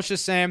I was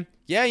just saying,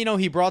 yeah,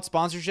 he brought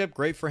sponsorship.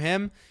 Great for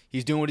him.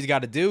 He's doing what he's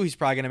got to do. He's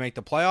probably going to make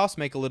the playoffs,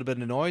 make a little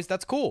bit of noise.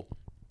 That's cool.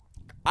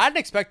 I didn't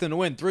expect him to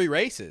win 3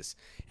 races.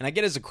 And I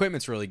get his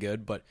equipment's really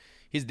good, but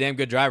he's a damn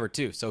good driver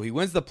too. So he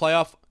wins the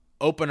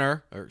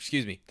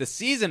the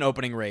season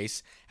opening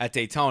race at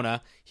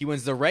Daytona. He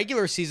wins the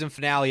regular season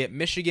finale at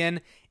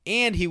Michigan,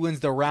 and he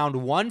wins the round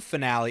 1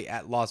 finale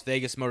at Las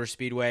Vegas Motor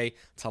Speedway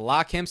to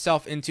lock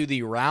himself into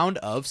the round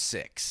of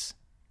 6.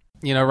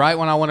 Right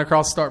when I went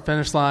across the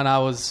start-finish line, I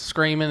was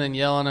screaming and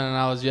yelling, and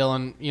I was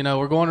yelling,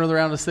 we're going to the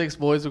round of 6,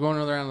 boys. We're going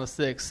to the round of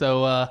 6.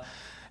 So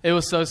it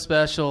was so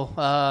special.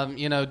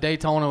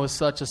 Daytona was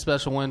such a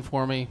special win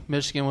for me.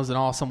 Michigan was an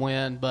awesome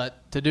win.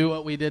 But to do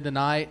what we did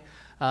tonight,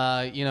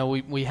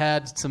 we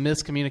had some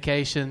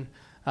miscommunication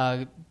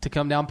to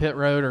come down pit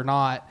road or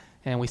not,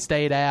 and we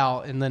stayed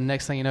out. And then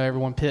next thing you know,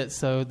 everyone pits.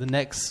 So the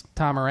next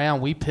time around,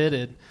 we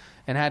pitted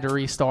and had to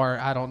restart,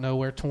 I don't know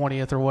where,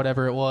 20th or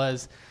whatever it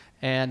was.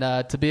 And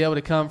to be able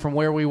to come from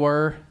where we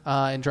were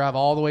and drive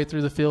all the way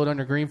through the field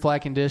under green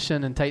flag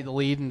condition and take the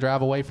lead and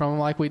drive away from them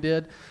like we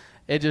did,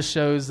 it just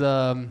shows,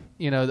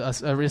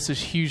 it's a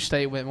huge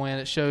statement win.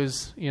 It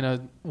shows,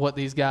 what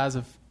these guys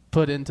have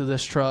put into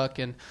this truck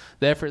and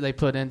the effort they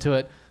put into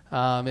it.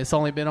 It's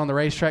only been on the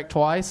racetrack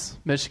twice,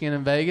 Michigan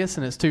and Vegas,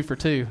 and it's 2 for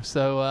 2.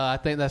 So I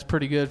think that's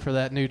pretty good for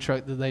that new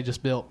truck that they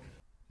just built.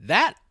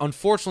 That,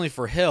 unfortunately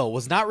for Hill,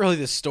 was not really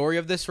the story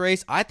of this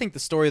race. I think the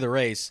story of the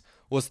race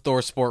was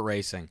ThorSport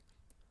Racing.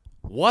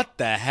 What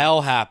the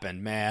hell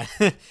happened, man?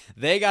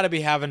 They got to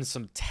be having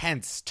some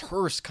tense,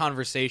 terse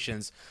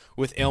conversations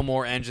with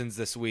Ilmor Engines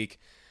this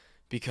week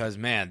because,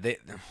 man,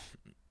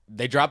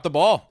 they dropped the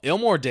ball.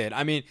 Ilmor did.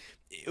 I mean,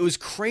 it was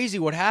crazy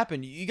what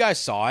happened. You guys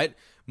saw it.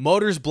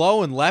 Motors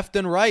blowing left,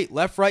 right,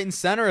 and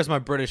center, as my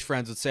British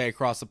friends would say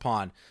across the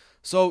pond.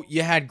 So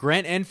you had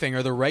Grant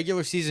Enfinger, the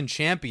regular season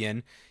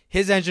champion.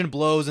 His engine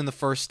blows in the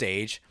first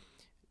stage.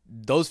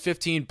 Those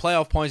 15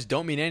 playoff points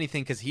don't mean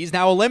anything because he's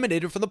now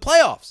eliminated from the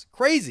playoffs.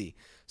 Crazy.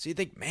 So you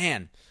think,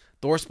 man,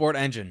 ThorSport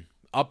engine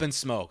up in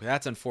smoke.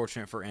 That's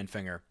unfortunate for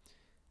Enfinger.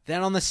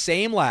 Then on the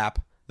same lap,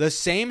 the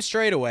same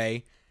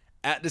straightaway,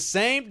 at the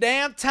same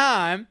damn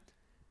time,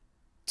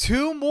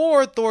 2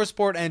 more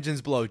ThorSport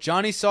engines blow.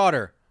 Johnny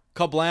Sauter,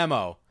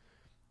 kablamo.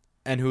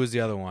 And who was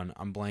the other one?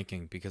 I'm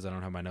blanking because I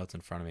don't have my notes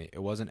in front of me.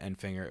 It wasn't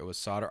Enfinger. It was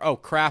Sauter. Oh,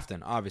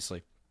 Crafton,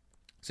 obviously.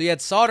 So you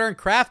had Sauter and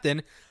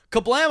Crafton,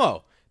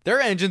 kablamo. Their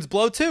engines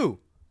blow too.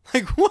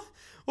 Like,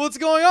 what's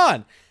going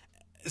on?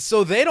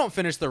 So they don't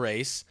finish the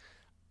race.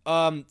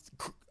 I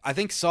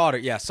think Sauter.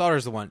 Yeah,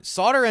 Sauter's the one.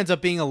 Sauter ends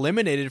up being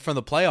eliminated from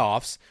the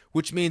playoffs,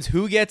 which means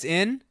who gets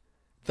in?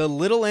 The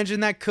little engine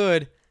that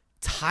could,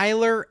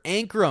 Tyler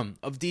Ankrum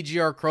of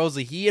DGR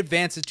Crosley. He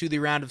advances to the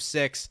round of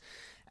 6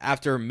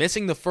 after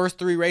missing the first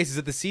 3 races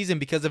of the season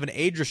because of an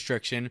age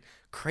restriction.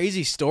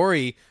 Crazy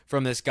story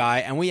from this guy.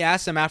 And we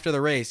asked him after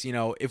the race,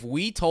 if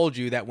we told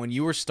you that when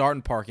you were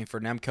starting parking for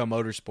Nemco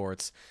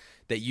Motorsports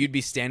that you'd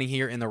be standing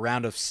here in the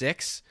round of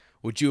 6,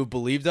 would you have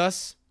believed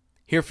us?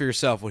 Hear for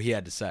yourself what he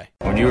had to say.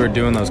 When you were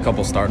doing those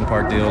couple starting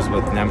park deals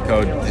with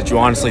Nemco, did you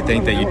honestly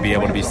think that you'd be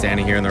able to be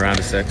standing here in the round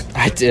of 6?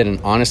 I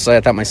didn't. Honestly,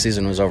 I thought my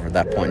season was over at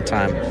that point in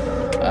time.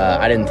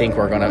 I didn't think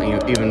we were going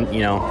to even,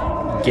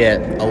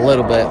 get a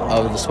little bit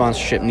of the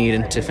sponsorship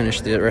needed to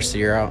finish the rest of the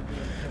year out.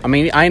 I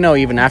mean, I know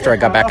even after I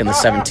got back in the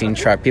 17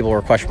 truck, people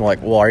were questioning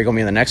like, well, are you going to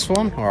be in the next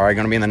one? Or are you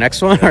going to be in the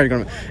next one?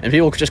 And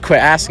people just quit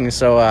asking.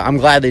 So I'm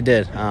glad they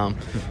did.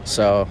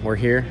 So we're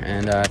here,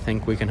 and I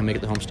think we can make it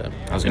to Homestead.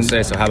 I was going to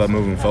say, so how about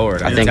moving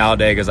forward? I think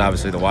Talladega is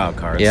obviously the wild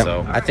card. Yeah,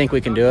 so. I think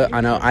we can do it.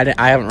 I know I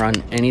haven't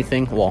run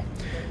anything. Well,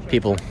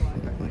 people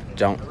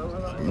don't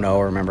know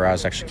or remember I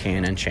was actually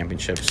K&N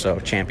championship, so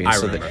champion. I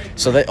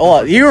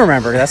remember. You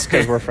remember. That's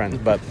because we're friends.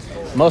 But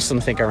most of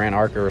them think I ran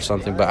ARCA or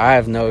something, but I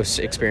have no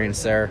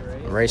experience there.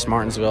 I raced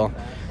Martinsville,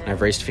 and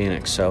I've raced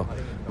Phoenix, so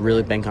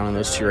really bank on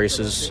those 2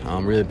 races.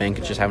 Really bank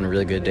on just having a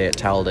really good day at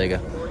Talladega.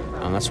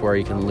 That's where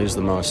you can lose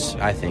the most,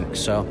 I think.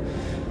 So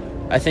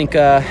I think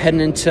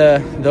heading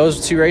into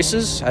those 2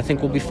 races, I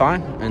think we'll be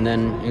fine, and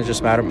then it'll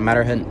just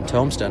matter heading to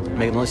Homestead,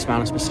 making the least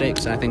amount of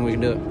mistakes, and I think we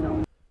can do it.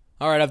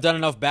 All right, I've done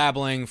enough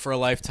babbling for a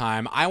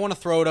lifetime. I want to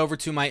throw it over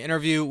to my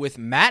interview with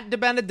Matt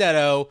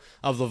DiBenedetto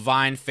of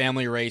Leavine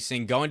Family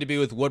Racing, going to be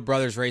with Wood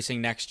Brothers Racing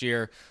next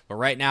year. But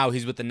right now,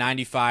 he's with the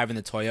 95 in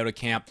the Toyota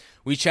camp.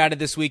 We chatted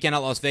this weekend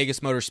at Las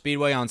Vegas Motor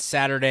Speedway on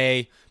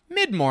Saturday,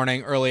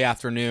 mid-morning, early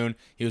afternoon.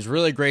 He was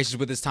really gracious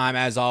with his time,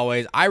 as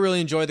always. I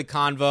really enjoyed the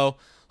convo.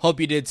 Hope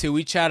you did too.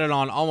 We chatted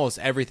on almost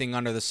everything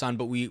under the sun,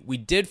 but we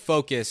did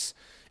focus,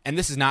 and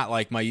this is not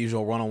like my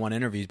usual one-on-one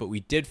interviews, but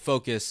we did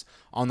focus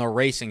on the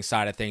racing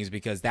side of things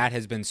because that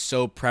has been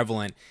so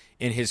prevalent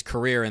in his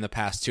career in the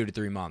past 2 to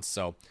 3 months.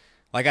 So,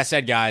 like I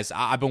said, guys,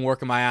 I've been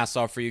working my ass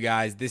off for you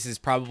guys. This is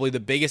probably the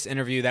biggest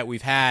interview that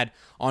we've had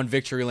on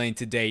Victory Lane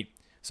to date.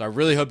 So I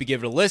really hope you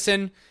give it a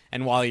listen.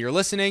 And while you're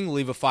listening,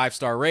 leave a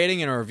 5-star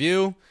rating and a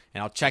review,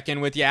 and I'll check in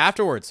with you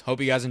afterwards.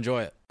 Hope you guys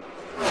enjoy it.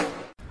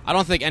 I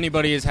don't think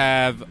anybody has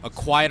had a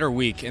quieter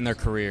week in their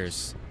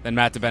careers than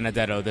Matt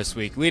DiBenedetto this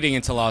week, leading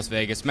into Las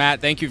Vegas.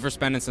 Matt, thank you for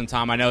spending some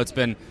time. I know it's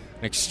been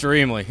an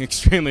extremely,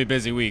 extremely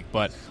busy week,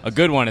 but a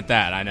good one at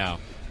that, I know.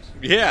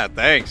 Yeah,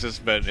 thanks. It's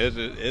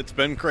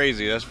been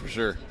crazy, that's for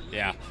sure.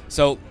 Yeah.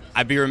 So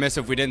I'd be remiss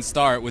if we didn't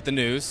start with the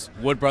news.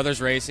 Wood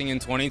Brothers Racing in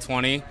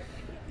 2020.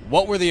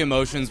 What were the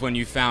emotions when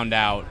you found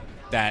out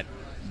that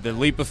the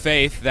leap of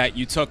faith that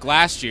you took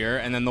last year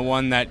and then the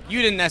one that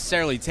you didn't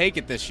necessarily take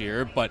it this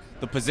year, but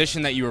the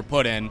position that you were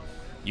put in,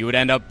 you would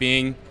end up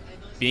being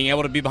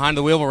able to be behind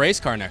the wheel of a race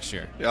car next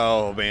year?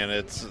 Oh, man,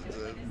 it's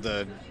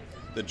the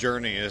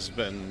journey has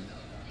been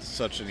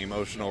such an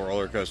emotional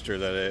roller coaster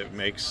that it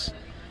makes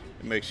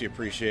you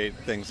appreciate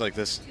things like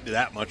this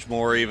that much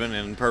more even.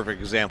 And a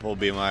perfect example would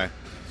be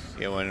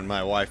when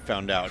my wife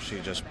found out, she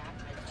just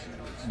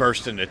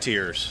burst into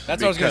tears.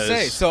 That's what I was going to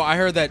say. So I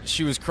heard that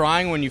she was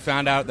crying when you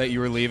found out that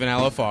you were leaving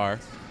LFR,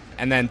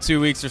 and then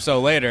 2 weeks or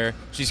so later,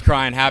 she's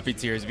crying happy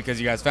tears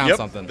because you guys found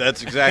something.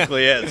 That's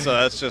exactly it. So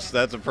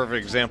that's a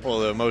perfect example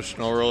of the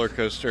emotional roller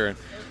coaster.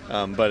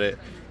 But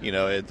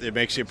it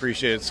makes you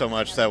appreciate it so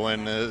much that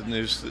when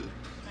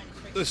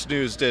this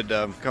news did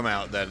come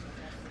out,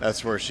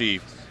 that's where she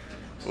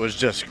was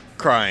just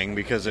crying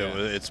because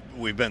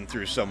we've been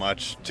through so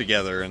much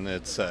together, and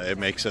it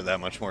makes it that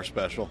much more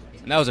special.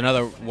 And that was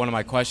another one of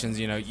my questions.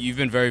 You've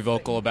been very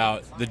vocal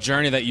about the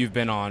journey that you've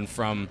been on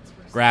from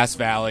Grass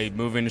Valley,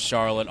 moving to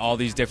Charlotte, all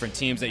these different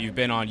teams that you've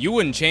been on. You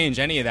wouldn't change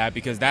any of that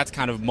because that's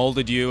kind of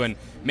molded you and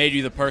made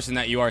you the person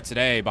that you are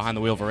today behind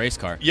the wheel of a race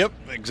car. Yep,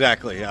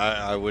 exactly.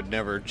 I would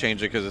never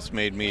change it because it's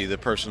made me the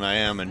person I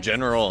am in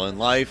general in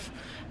life.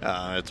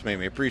 It's made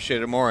me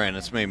appreciate it more, and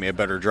it's made me a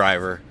better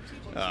driver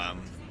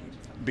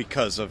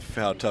because of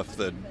how tough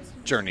the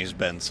journey's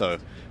been. So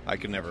I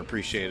can never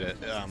appreciate it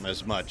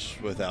as much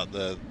without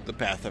the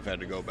path I've had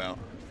to go about.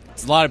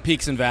 It's a lot of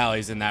peaks and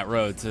valleys in that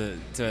road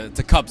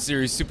to Cup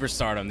Series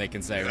superstardom, they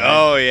can say, right?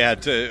 Oh, yeah,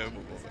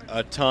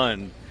 a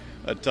ton.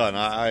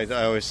 I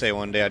always say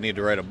one day I need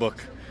to write a book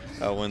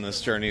when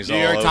this journey's all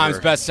over. New York Times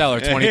bestseller,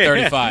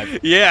 2035.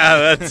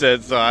 Yeah, that's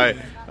it. So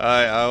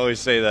I always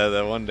say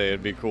that one day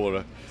it'd be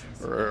cool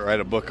to write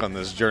a book on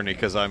this journey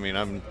because, I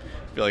feel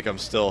like I'm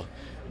still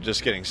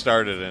just getting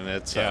started, and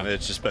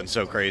it's just been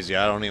so crazy.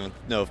 I don't even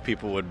know if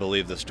people would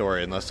believe the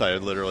story unless I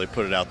literally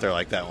put it out there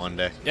like that one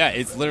day. Yeah,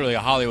 it's literally a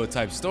Hollywood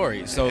type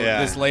story. So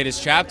This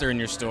latest chapter in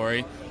your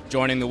story,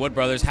 joining the Wood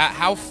Brothers,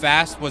 how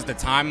fast was the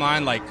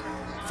timeline, like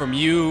from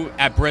you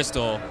at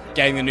Bristol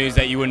getting the news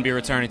that you wouldn't be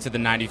returning to the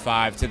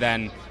 95 to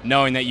then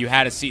knowing that you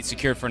had a seat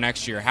secured for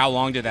next year? How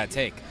long did that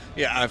take?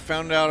 Yeah, I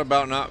found out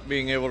about not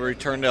being able to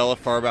return to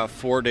LFR about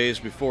 4 days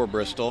before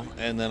Bristol,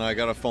 and then I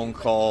got a phone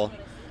call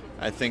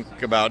I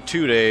think about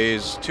 2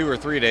 or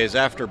 3 days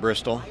after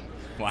Bristol.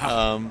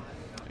 Wow.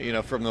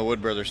 From the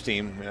Wood Brothers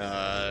team,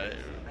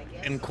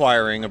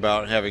 inquiring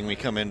about having me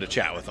come in to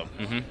chat with them.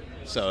 Mm-hmm.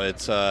 So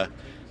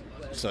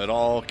it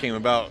all came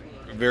about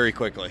very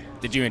quickly.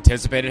 Did you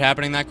anticipate it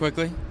happening that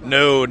quickly?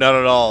 No, not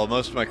at all.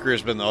 Most of my career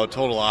has been the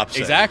total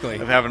opposite. Exactly.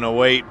 Of having to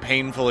wait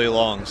painfully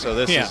long. So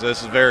this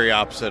is very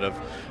opposite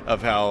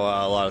of how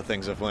a lot of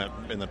things have went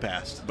in the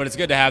past. But it's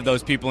good to have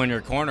those people in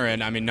your corner,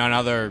 and none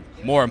other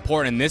more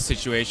important in this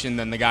situation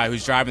than the guy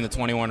who's driving the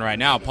 21 right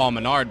now, Paul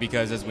Menard,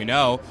 because as we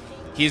know,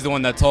 he's the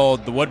one that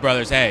told the Wood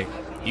Brothers, hey,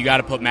 you got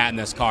to put Matt in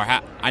this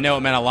car. I know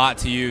it meant a lot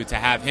to you to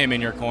have him in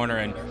your corner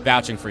and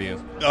vouching for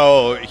you.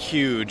 Oh,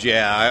 huge!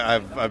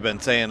 Yeah, I've been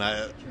saying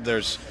I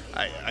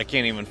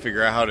can't even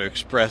figure out how to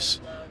express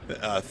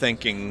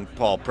thanking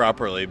Paul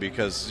properly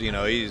because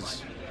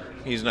he's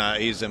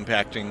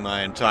impacting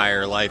my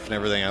entire life and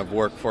everything I've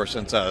worked for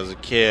since I was a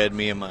kid.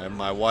 Me and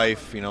my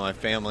wife, my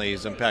family.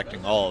 He's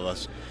impacting all of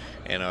us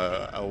in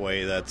a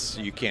way that's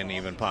you can't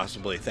even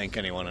possibly thank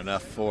anyone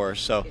enough for.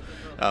 So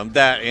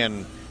that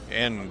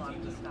and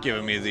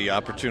giving me the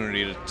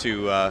opportunity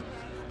to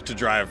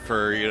drive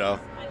for the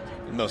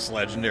most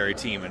legendary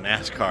team in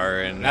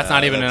NASCAR, and that's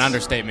not even an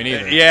understatement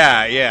either.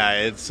 Yeah,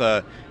 it's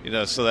so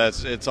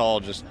it's all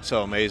just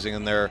so amazing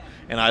in there,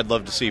 and I'd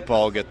love to see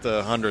Paul get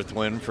the 100th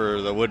win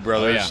for the Wood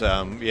Brothers.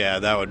 Oh, yeah.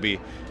 That would be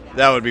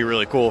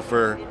really cool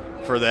for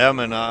them,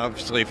 and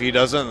obviously if he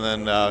doesn't,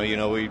 then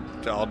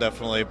I'll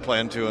definitely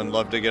plan to and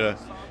love to get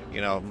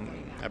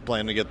I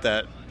plan to get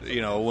that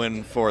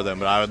win for them,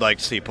 but I would like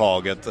to see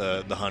Paul get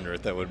the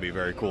 100th. That would be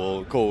very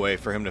cool way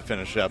for him to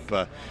finish up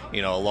a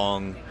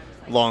long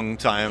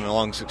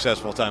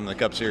successful time in the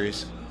Cup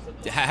Series.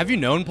 Have you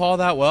known Paul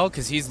that well?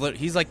 Because he's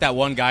like that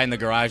one guy in the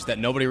garage that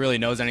nobody really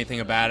knows anything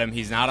about him.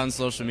 He's not on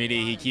social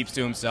media. He keeps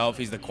to himself.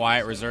 He's the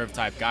quiet, reserved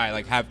type guy.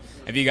 Like, have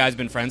you guys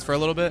been friends for a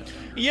little bit?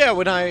 Yeah,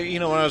 when I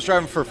was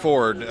driving for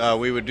Ford,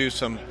 we would do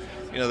some,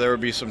 there would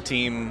be some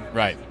team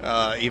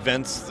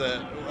events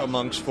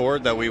amongst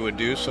Ford that we would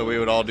do. So we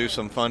would all do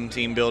some fun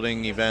team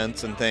building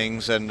events and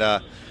things. And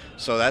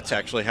so that's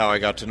actually how I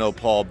got to know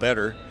Paul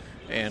better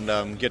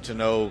and get to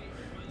know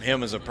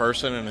him as a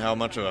person and how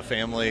much of a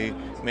family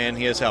man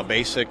he is, how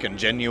basic and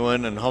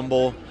genuine and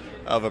humble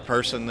of a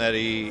person that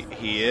he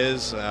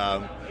is,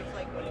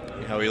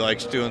 how he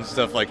likes doing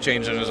stuff like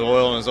changing his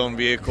oil in his own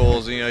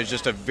vehicles. He's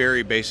just a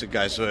very basic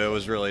guy, so it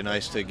was really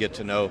nice to get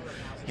to know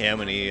him,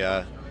 and he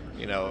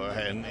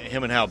and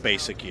him and how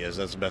basic he is.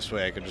 That's the best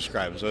way I could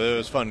describe him. So it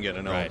was fun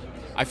getting to know him.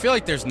 I feel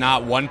like there's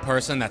not one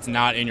person that's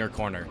not in your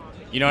corner.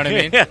 You know what I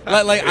mean? Yeah.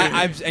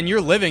 And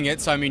you're living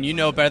it, so I mean, you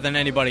know better than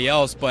anybody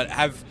else, but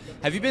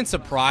have you been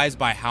surprised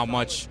by how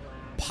much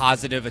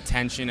positive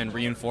attention and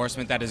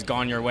reinforcement that has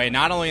gone your way,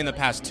 not only in the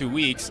past 2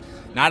 weeks,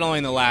 not only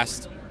in the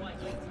last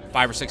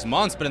 5 or 6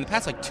 months, but in the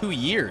past 2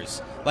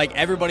 years? Like,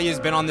 everybody has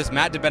been on this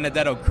Matt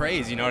DiBenedetto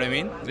craze, you know what I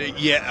mean?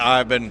 Yeah,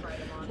 I've been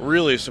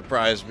really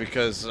surprised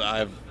because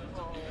I've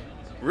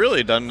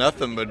really done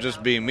nothing but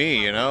just be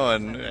me, and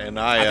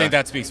I think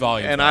that speaks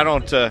volumes. And I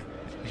don't,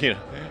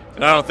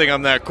 and I don't think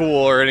I'm that cool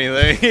or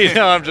anything.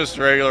 I'm just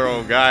a regular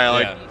old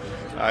guy.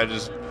 I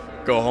just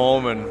go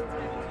home and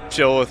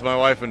chill with my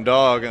wife and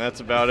dog, and that's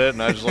about it.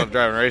 And I just love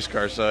driving race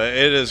cars. So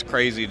it is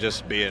crazy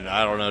just being,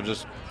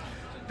 just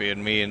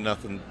being me, and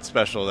nothing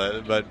special.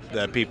 But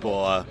that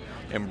people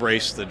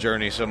embrace the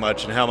journey so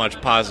much, and how much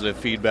positive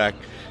feedback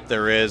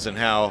there is, and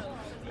how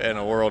in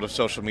a world of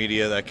social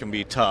media that can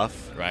be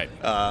tough. Right.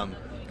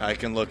 I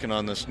can look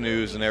on this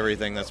news and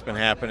everything that's been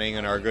happening,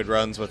 and our good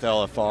runs with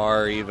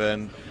LFR,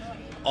 even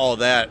all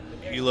that.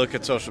 You look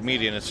at social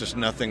media, and it's just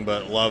nothing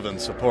but love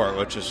and support,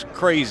 which is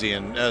crazy,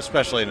 and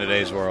especially in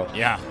today's world.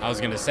 Yeah, I was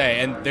going to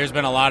say, and there's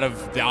been a lot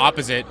of the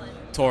opposite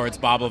towards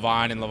Bob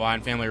Leavine and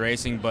Leavine Family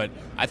Racing, but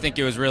I think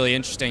it was really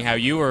interesting how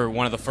you were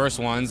one of the first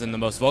ones and the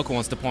most vocal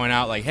ones to point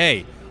out, like,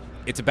 hey,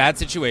 it's a bad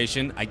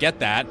situation. I get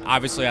that.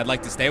 Obviously, I'd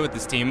like to stay with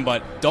this team,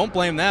 but don't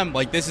blame them.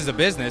 Like, this is a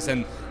business,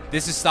 and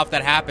this is stuff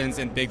that happens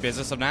in big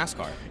business of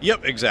NASCAR.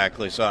 Yep,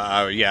 exactly. So,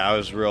 I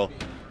was real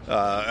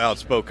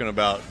outspoken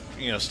about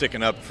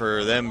sticking up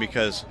for them,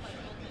 because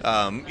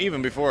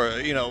even before,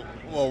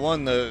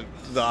 the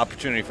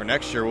opportunity for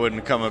next year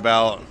wouldn't have come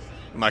about.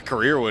 My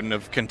career wouldn't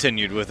have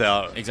continued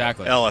without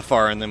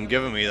LFR and them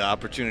giving me the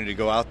opportunity to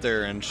go out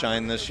there and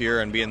shine this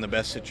year and be in the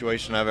best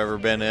situation I've ever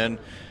been in,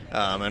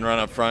 and run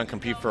up front,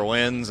 compete for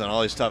wins and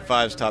all these top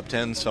 5s, top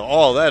 10s. So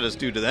all that is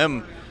due to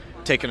them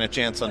taking a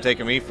chance on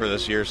taking me for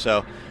this year.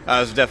 So I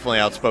was definitely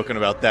outspoken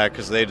about that,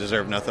 because they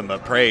deserve nothing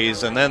but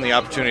praise. And then the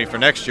opportunity for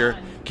next year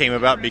came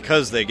about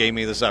because they gave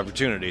me this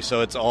opportunity.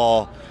 So it's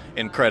all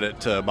in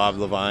credit to Bob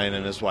Leavine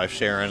and his wife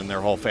Sharon and their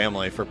whole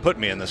family for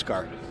putting me in this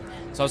car.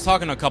 So I was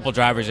talking to a couple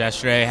drivers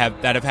yesterday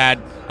that have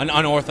had an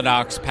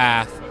unorthodox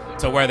path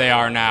to where they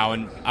are now,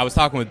 and I was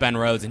talking with Ben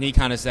Rhodes, and he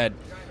kind of said,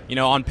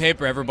 on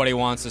paper everybody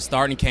wants to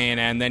start in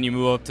K&N, then you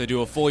move up to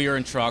do a full year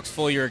in trucks,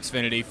 full year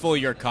Xfinity, full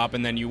year Cup,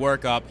 and then you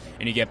work up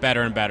and you get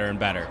better and better and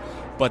better.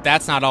 But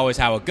that's not always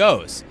how it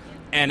goes.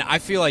 And I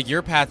feel like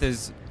your path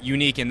is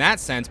unique in that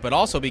sense, but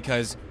also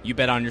because you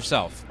bet on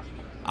yourself.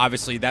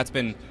 Obviously, that's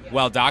been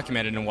well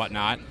documented and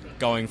whatnot,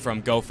 going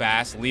from go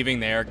fast, leaving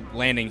there,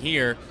 landing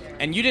here.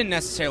 And you didn't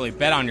necessarily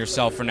bet on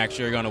yourself for next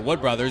year going to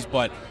Wood Brothers,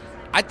 but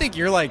I think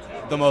you're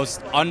like the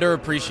most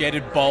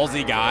underappreciated,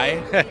 ballsy guy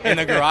in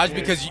the garage,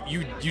 because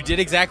you did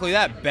exactly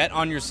that. Bet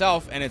on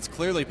yourself, and it's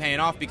clearly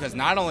paying off, because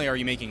not only are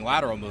you making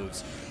lateral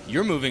moves,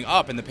 you're moving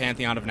up in the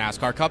pantheon of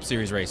NASCAR Cup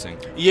Series racing.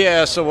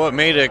 Yeah, so what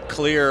made it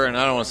clear, and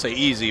I don't want to say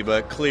easy,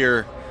 but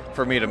clear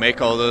for me to make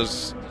all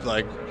those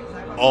like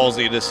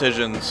ballsy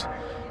decisions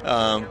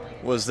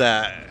was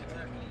that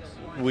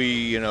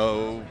we,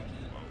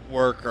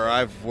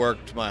 I've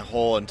worked my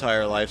whole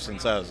entire life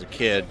since I was a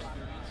kid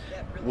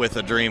with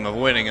a dream of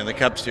winning in the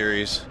Cup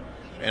Series,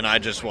 and I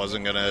just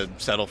wasn't going to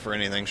settle for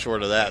anything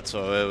short of that.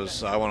 So it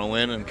was, I want to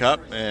win in Cup,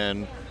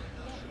 and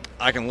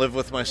I can live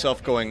with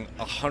myself going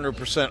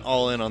 100%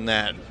 all in on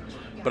that,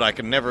 but I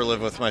can never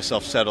live with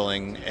myself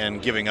settling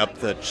and giving up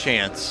the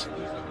chance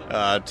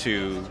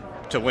to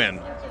win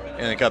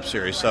in the Cup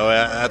Series. So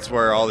that's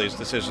where all these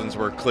decisions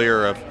were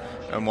clear of,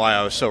 and why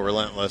I was so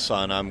relentless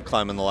on I'm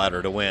climbing the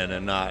ladder to win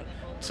and not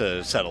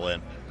to settle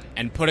in.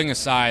 And putting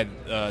aside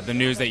the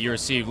news that you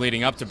received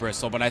leading up to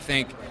Bristol, but I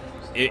think,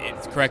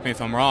 correct me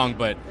if I'm wrong,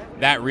 but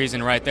that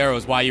reason right there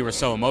was why you were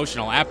so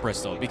emotional at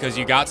Bristol, because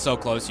you got so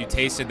close, you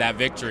tasted that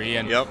victory,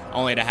 and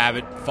only to have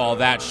it fall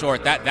that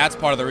short. That's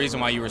part of the reason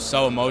why you were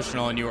so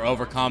emotional and you were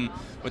overcome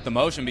with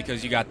emotion,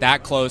 because you got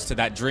that close to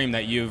that dream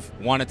that you've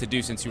wanted to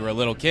do since you were a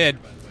little kid,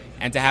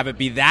 and to have it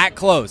be that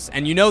close,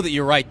 and you know that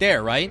you're right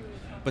there, right?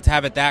 But to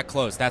have it that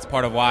close, that's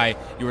part of why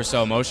you were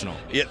so emotional.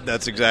 Yeah,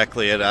 that's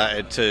exactly it.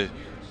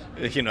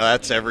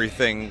 That's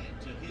everything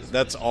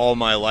that's all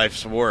my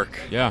life's work.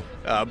 Yeah.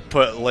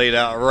 Laid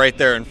out right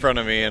there in front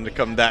of me, and to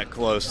come that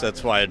close,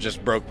 that's why it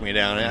just broke me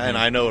down. And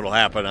I know it'll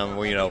happen.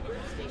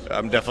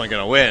 I'm definitely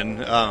going to win.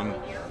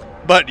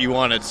 But you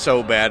want it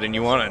so bad, and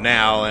you want it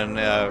now,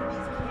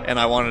 and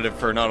I wanted it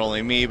for not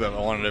only me, but I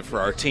wanted it for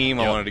our team.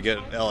 I wanted to get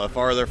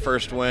LFR their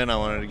first win. I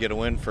wanted to get a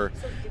win for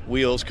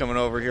Wheels coming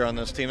over here on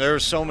this team. There were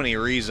so many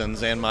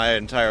reasons, and my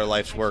entire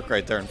life's work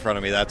right there in front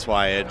of me. That's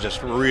why it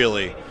just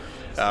really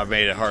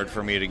made it hard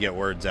for me to get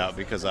words out,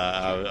 because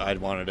I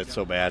wanted it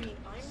so bad.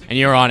 And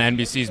you were on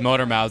NBC's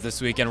Motor Mouths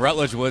this week, and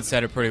Rutledge Wood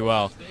said it pretty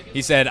well.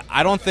 He said,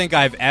 I don't think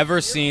I've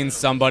ever seen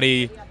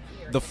somebody,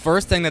 the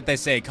first thing that they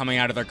say coming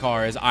out of their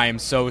car is, I am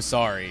so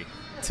sorry,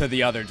 to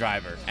the other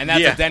driver. And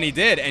that's what Denny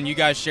did, and you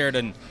guys shared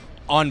an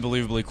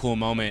unbelievably cool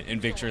moment in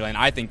Victory Lane.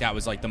 I think that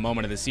was like the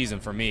moment of the season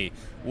for me.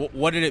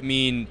 What did it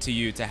mean to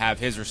you to have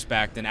his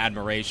respect and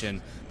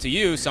admiration to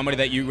you, somebody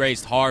that you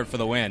raced hard for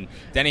the win?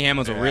 Denny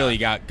Hamlin's a really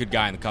good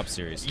guy in the Cup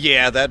Series.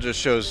 Yeah, that just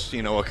shows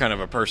what kind of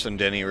a person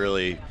Denny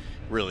really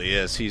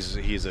is.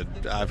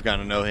 I've gotten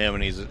to know him,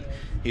 and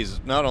he's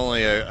not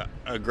only a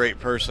great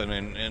person,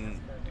 and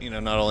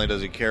not only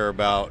does he care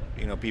about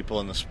people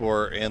in the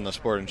sport and the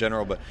sport in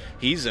general, but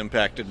he's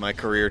impacted my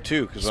career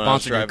too. Because when I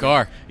was driving, your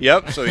car.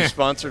 Yep. So he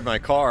sponsored my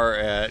car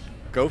at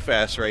Go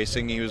Fast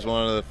Racing. He was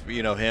one of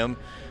the him,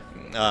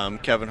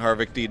 Kevin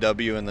Harvick,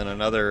 DW, and then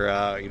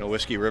another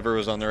Whiskey River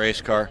was on the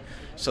race car.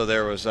 So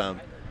there was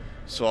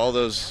so all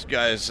those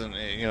guys, and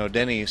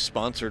Denny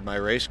sponsored my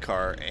race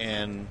car,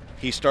 and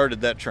he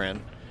started that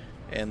trend.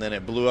 And then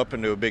it blew up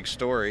into a big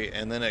story,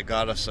 and then it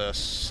got us a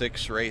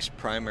 6-race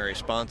primary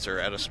sponsor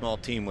at a small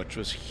team, which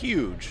was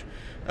huge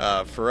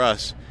for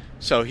us.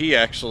 So he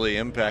actually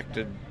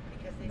impacted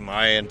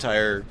my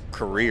entire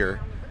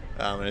career,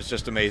 and it's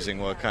just amazing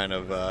what kind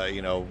of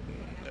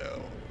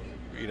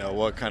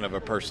what kind of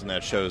a person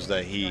that shows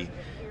that he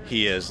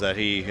is. That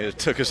he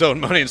took his own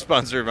money and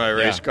sponsored my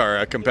race car,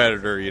 a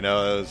competitor. It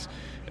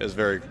was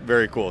very,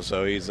 very cool.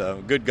 So he's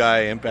a good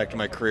guy, impacted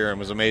my career, and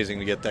was amazing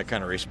to get that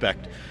kind of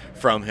respect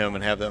from him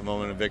and have that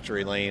moment of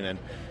Victory Lane, and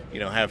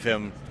have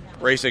him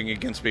racing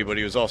against me, but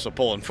he was also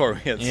pulling for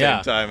me at the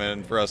same time,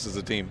 and for us as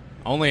a team.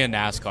 Only in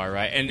NASCAR,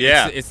 right? And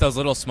it's those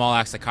little small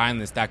acts of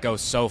kindness that go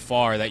so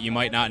far that you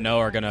might not know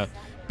are going to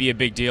be a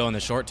big deal in the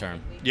short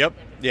term. Yep.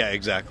 Yeah,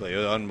 exactly.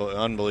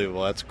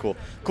 Unbelievable. That's a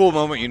cool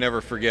moment you never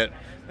forget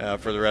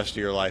for the rest of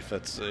your life.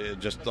 That's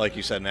just like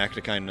you said, an act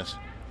of kindness.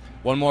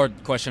 One more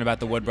question about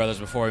the Wood brothers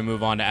before we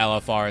move on to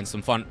LFR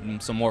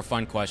and some more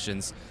fun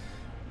questions.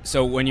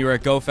 So when you were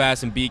at Go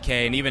Fast and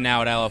BK, and even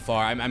now at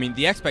LFR, I mean,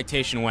 the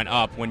expectation went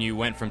up when you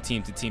went from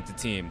team to team to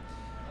team.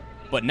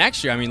 But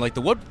next year, I mean, like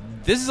the Wood,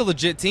 this is a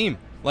legit team.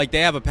 Like, they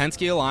have a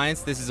Penske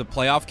Alliance. This is a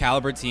playoff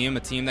caliber team, a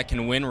team that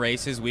can win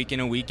races week in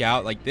and week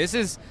out. Like, this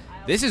is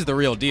the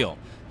real deal.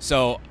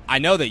 So I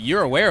know that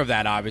you're aware of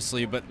that,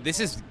 obviously, but this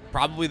is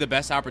probably the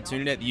best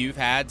opportunity that you've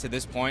had to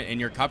this point in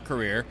your Cup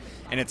career,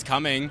 and it's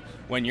coming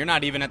when you're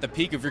not even at the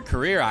peak of your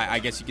career, I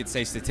guess you could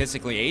say,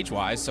 statistically,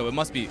 age-wise. So it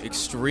must be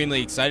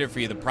extremely exciting for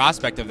you, the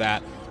prospect of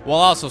that, while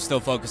also still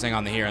focusing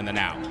on the here and the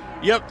now.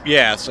 Yep,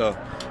 yeah. So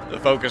the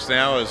focus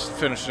now is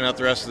finishing out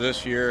the rest of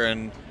this year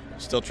and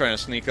still trying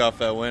to sneak off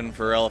that win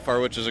for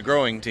LFR, which is a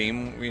growing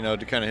team,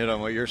 to kind of hit on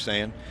what you're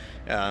saying.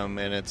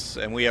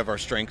 And we have our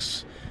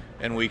strengths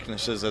and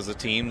weaknesses as a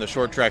team. The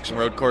short tracks and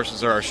road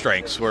courses are our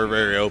strengths. We're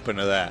very open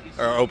about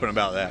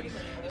that.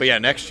 But yeah,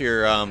 next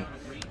year,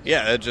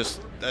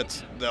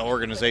 that's the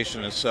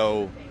organization is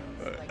so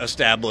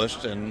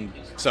established and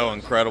so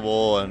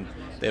incredible, and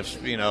they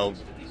have a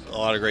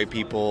lot of great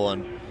people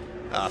and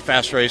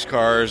fast race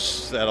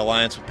cars, that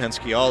alliance with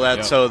Penske, all that.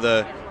 Yep. So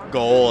the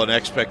goal and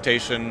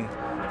expectation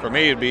for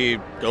me would be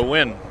go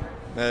win.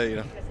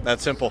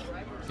 That's simple.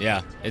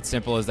 Yeah, it's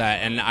simple as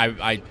that. And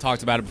I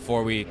talked about it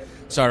before we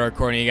started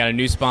recording. You got a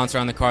new sponsor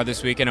on the car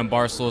this weekend on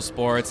Barstool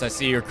Sports. I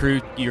see your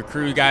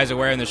crew guys are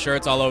wearing the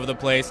shirts all over the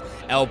place.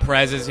 El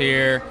Prez is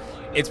here.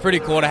 It's pretty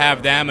cool to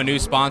have them, a new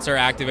sponsor,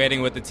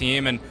 activating with the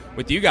team and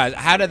with you guys.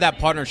 How did that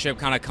partnership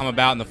kind of come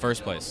about in the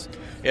first place?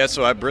 Yeah,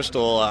 so at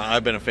Bristol,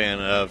 I've been a fan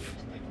of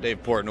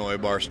Dave Portnoy,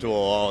 Barstool,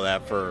 all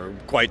that for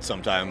quite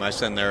some time. I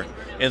send their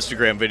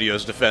Instagram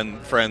videos to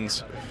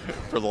friends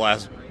for the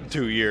last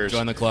 2 years.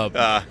 Join the club.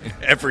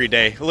 Every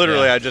day.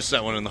 Literally, I just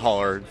sent one in the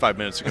hauler 5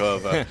 minutes ago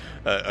of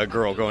a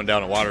girl going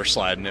down a water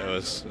slide, and it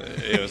was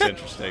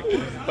interesting.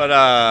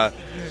 But,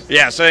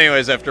 so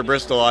anyways, after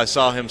Bristol, I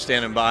saw him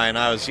standing by, and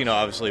I was,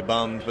 obviously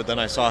bummed, but then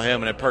I saw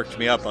him, and it perked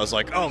me up. I was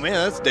like, oh, man,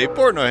 that's Dave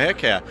Portnoy,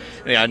 heck yeah.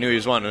 And I knew he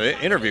was wanting to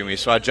interview me,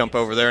 so I jump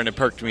over there, and it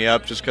perked me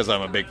up just because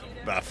I'm a big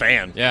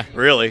fan,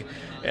 really.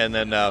 And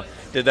then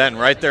did that, and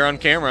right there on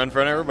camera in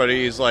front of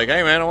everybody, he's like,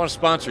 hey, man, I want to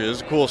sponsor you. This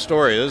is a cool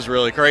story. This is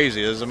really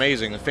crazy. This is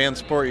amazing. The fan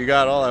support you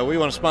got, all that. We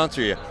want to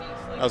sponsor you.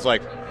 I was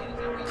like,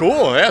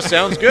 cool. Yeah,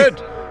 sounds good.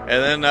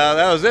 And then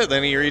that was it.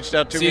 Then he reached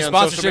out to me on social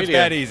media. Sponsorship's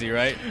that easy,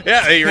 right?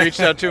 Yeah, he reached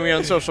out to me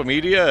on social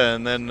media,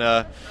 and then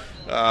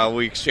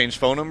we exchanged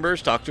phone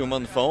numbers, talked to him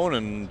on the phone,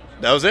 and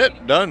that was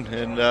it. Done.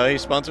 And he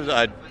sponsored.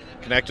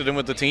 connected him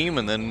with the team,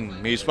 and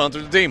then he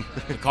sponsored the team.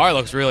 The car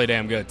looks really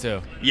damn good,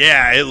 too.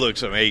 Yeah, it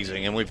looks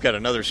amazing, and we've got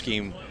another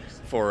scheme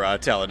for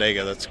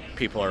Talladega that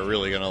people are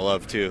really going to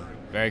love, too.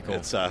 Very cool.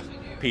 It's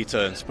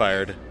pizza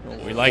inspired.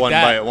 We like one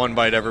that. One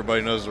bite,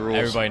 everybody knows the rules.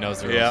 Everybody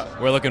knows the rules.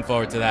 Yeah. We're looking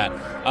forward to that.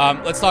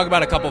 Let's talk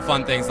about a couple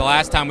fun things. The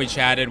last time we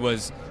chatted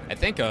was, I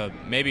think,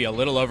 maybe a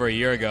little over a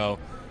year ago.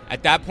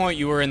 At that point,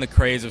 you were in the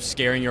craze of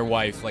scaring your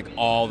wife like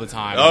all the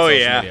time on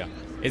social media.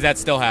 Is that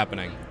still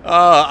happening?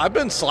 I've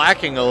been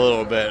slacking a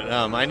little bit.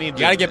 You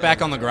got to get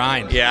back on the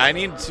grind. Yeah, I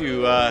need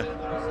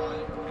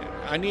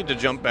to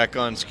jump back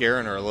on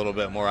scaring her a little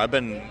bit more. I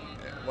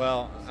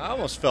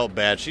almost felt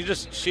bad.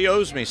 She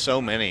owes me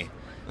so many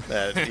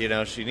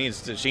that she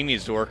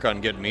needs to work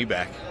on getting me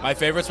back. My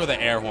favorites were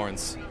the air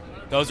horns.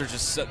 Those are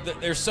just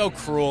they're so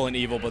cruel and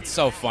evil, but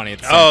so funny at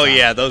the same time.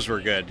 Yeah, those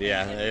were good.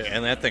 Yeah,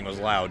 and that thing was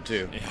loud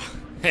too.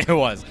 Yeah, it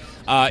was.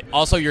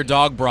 Also, your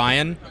dog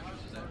Brian.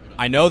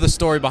 I know the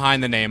story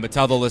behind the name, but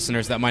tell the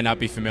listeners that might not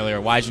be familiar.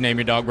 Why'd you name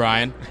your dog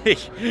Brian?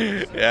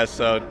 Yeah,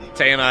 so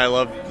Tay and I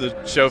love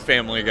the show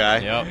Family Guy.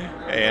 Yep.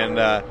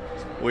 And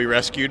we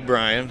rescued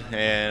Brian,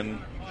 and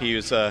he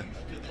was a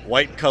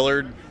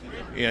white-colored.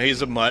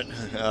 He's a mutt,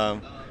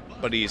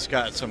 but he's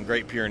got some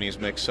Great Pyrenees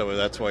mix, so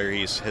that's why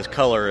his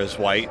color is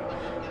white,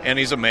 and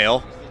he's a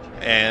male.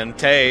 And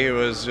Tay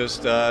was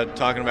just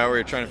talking about we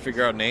were trying to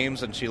figure out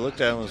names, and she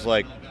looked at him and was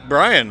like,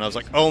 Brian. I was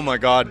like, oh my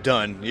God,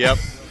 done. Yep,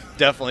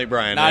 definitely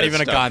Brian. Not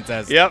even a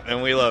contest. Yep,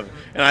 and we love.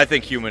 And I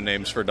think human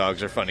names for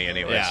dogs are funny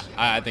anyways. Yeah,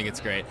 I think it's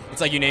great.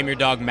 It's like you name your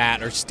dog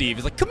Matt or Steve.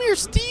 It's like, come here,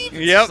 Steve.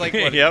 It's Yep, like,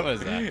 what is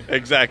that?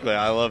 Exactly.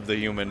 I love the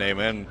human name,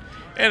 and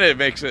it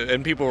makes it,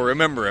 and people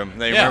remember him.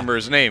 They remember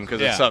his name because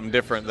it's something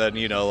different than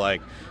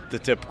like the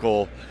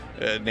typical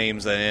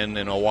names that end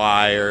in a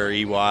Y or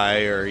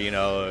EY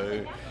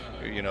or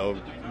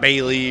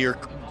Bailey or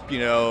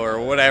or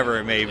whatever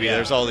it may be. Yeah.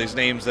 There's all these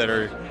names that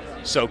are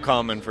so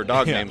common for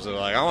dog names. They're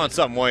like, I want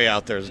something way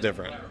out there that's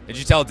different. Did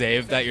you tell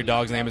Dave that your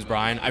dog's name is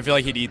Brian? I feel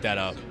like he'd eat that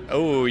up.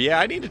 Oh, yeah,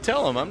 I need to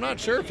tell him. I'm not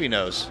sure if he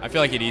knows. I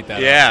feel like he'd eat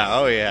that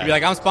up. Oh, yeah. He'd be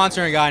like, I'm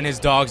sponsoring a guy and his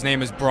dog's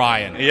name is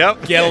Brian.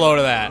 Yep. Get a load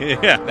of that.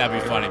 Yeah.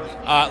 That'd be funny.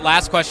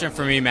 Last question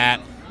for me, Matt.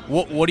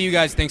 What do you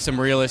guys think some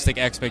realistic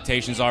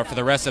expectations are for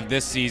the rest of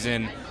this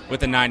season with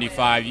the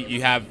 95?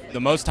 You have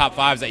the most top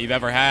fives that you've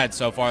ever had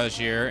so far this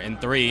year in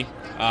 3.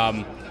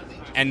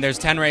 And there's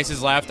 10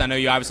 races left. I know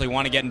you obviously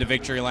want to get into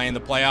victory lane. The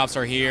playoffs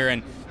are here,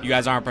 and you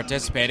guys aren't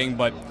participating.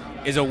 But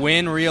is a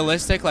win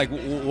realistic? Like,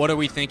 what are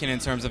we thinking in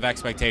terms of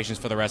expectations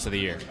for the rest of the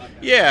year?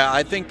 Yeah,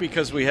 I think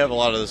because we have a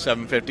lot of the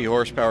 750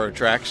 horsepower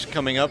tracks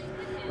coming up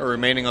or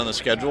remaining on the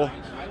schedule,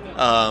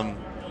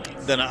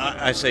 then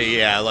I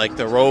say, like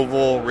the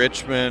Roval,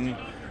 Richmond,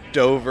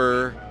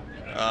 Dover,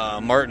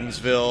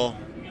 Martinsville.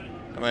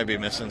 I might be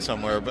missing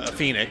somewhere, but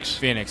Phoenix.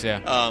 Phoenix,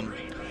 yeah.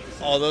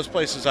 All those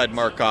places I'd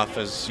mark off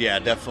as,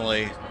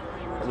 definitely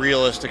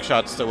realistic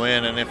shots to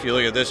win. And if you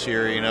look at this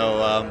year,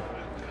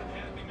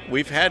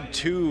 we've had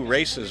 2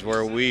 races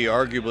where we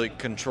arguably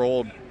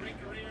controlled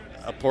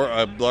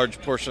a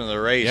large portion of the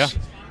race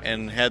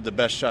and had the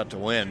best shot to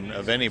win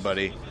of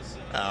anybody.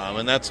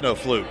 And that's no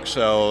fluke.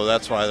 So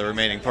that's why the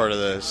remaining part of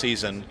the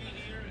season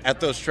at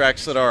those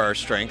tracks that are our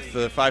strength,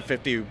 the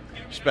 550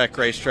 spec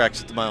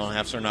racetracks at the mile and a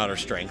half are not our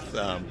strength.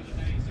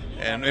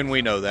 And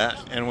we know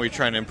that, and we're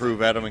trying to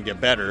improve at them and get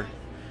better.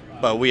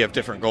 But we have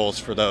different goals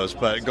for those.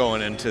 But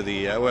going into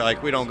the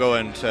we don't go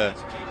into,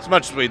 as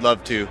much as we'd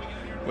love to,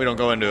 we don't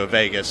go into a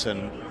Vegas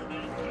and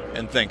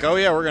think, oh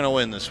yeah, we're going to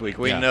win this week.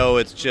 We know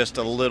it's just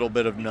a little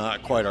bit of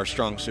not quite our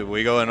strong suit.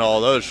 We go into all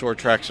those short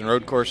tracks and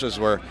road courses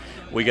where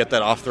we get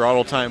that off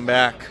throttle time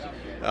back,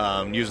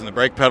 using the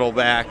brake pedal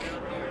back,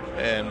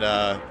 and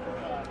the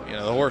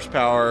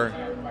horsepower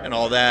and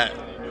all that.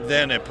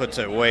 Then it puts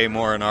it way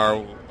more in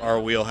our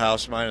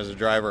wheelhouse, mine as a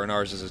driver and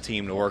ours as a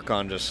team, to work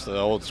on just the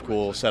old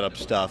school setup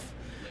stuff.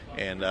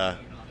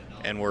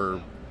 And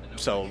we're,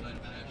 so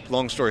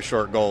long story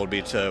short, goal would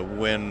be to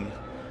win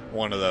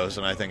one of those,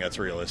 and I think that's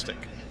realistic.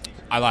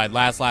 I lied.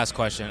 Last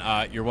question.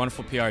 Your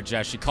wonderful PR,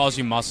 Jess, she calls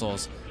you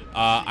Muscles.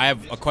 I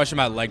have a question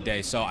about leg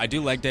day. So I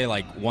do leg day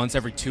like once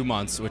every 2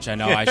 months, which I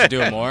know I should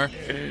do it more.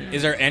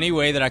 Is there any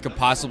way that I could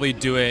possibly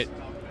do it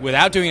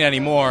without doing it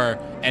anymore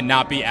and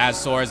not be as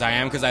sore as I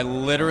am? Because I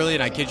literally,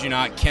 and I kid you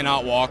not,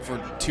 cannot walk for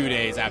 2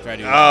 days after I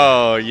do that.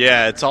 Oh,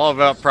 yeah. It's all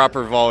about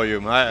proper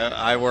volume.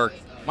 I work.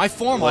 My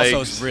form legs.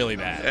 also is really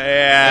bad.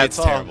 Yeah, it's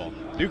terrible.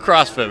 Do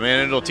CrossFit,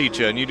 man. It'll teach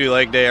you. And you do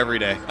leg day every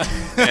day.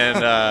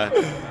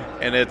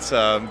 And it's,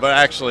 but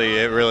actually,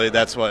 it really,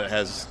 that's what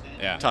has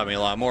taught me a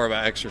lot more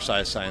about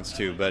exercise science,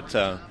 too. But,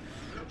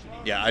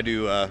 I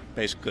do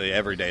basically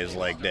every day is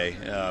leg day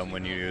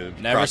when you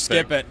never CrossFit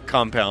skip it.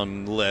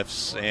 Compound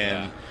lifts,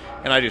 and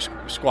I do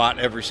squat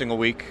every single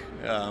week,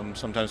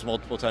 sometimes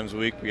multiple times a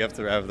week. We have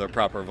to have the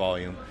proper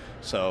volume,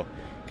 so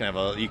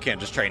you can't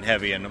just train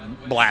heavy and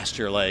blast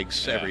your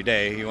legs every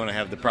day. You want to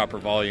have the proper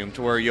volume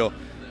to where you'll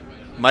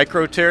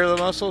micro tear the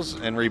muscles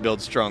and rebuild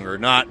stronger,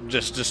 not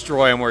just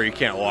destroy them where you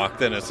can't walk.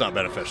 Then it's not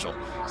beneficial.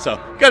 So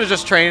you got to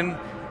just train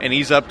and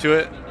ease up to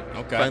it.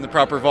 Okay. Find the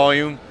proper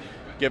volume.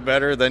 get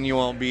better, then you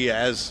won't be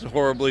as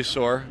horribly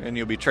sore, and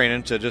you'll be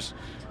training to just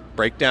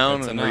break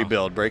down and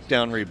rebuild, break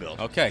down, rebuild.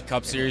 Okay,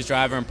 Cup Series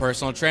driver and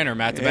personal trainer,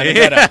 Matt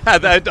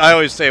DiBenedetto. Yeah, I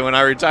always say when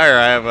I retire,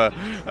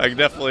 I can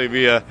definitely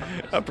be a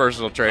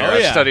personal trainer. Oh,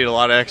 yeah. I've studied a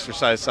lot of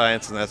exercise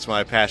science, and that's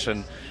my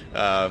passion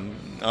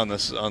on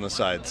the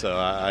side, so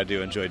I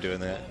do enjoy doing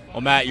that. Well,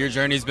 Matt, your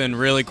journey's been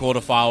really cool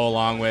to follow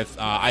along with.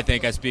 I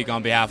think I speak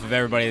on behalf of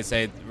everybody to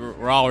say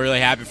we're all really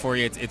happy for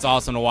you. It's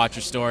awesome to watch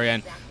your story,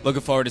 and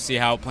looking forward to see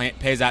how it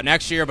pays out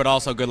next year, but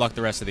also good luck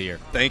the rest of the year.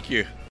 Thank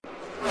you.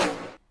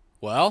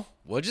 Well,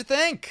 what'd you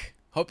think?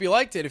 Hope you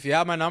liked it. If you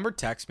have my number,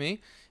 text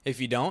me.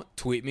 If you don't,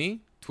 tweet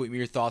me. Tweet me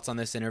your thoughts on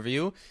this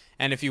interview.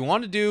 And if you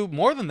want to do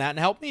more than that and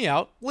help me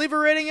out, leave a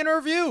rating and a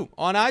review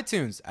on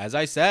iTunes. As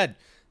I said,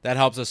 that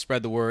helps us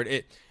spread the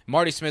word.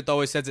 Marty Smith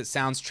always says it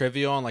sounds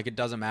trivial and like it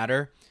doesn't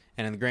matter.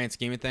 And in the grand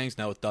scheme of things,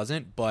 no, it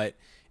doesn't. But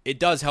it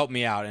does help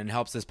me out and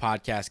helps this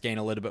podcast gain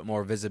a little bit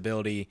more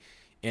visibility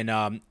in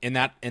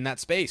that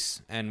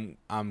space. And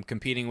I'm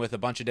competing with a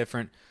bunch of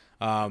different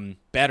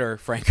better,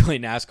 frankly,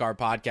 NASCAR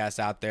podcasts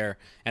out there.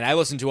 And I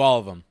listen to all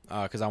of them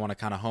because I want to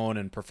kind of hone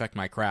and perfect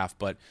my craft.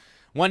 But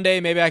one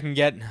day maybe I can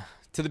get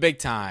to the big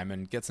time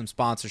and get some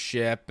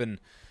sponsorship and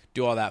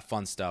do all that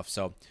fun stuff.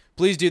 So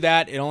please do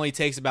that. It only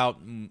takes about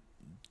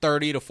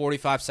 30 to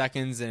 45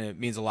 seconds, and it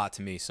means a lot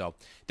to me. So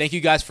thank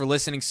you guys for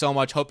listening so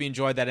much. Hope you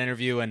enjoyed that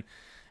interview. And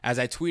as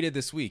I tweeted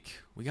this week,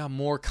 we got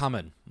more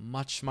coming,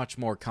 much, much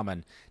more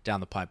coming down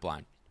the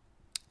pipeline.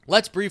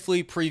 Let's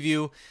briefly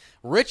preview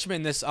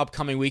Richmond this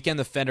upcoming weekend,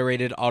 the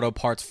Federated Auto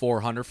Parts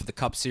 400 for the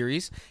Cup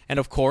Series, and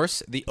of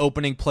course, the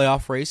opening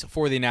playoff race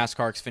for the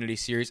NASCAR Xfinity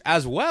Series,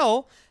 as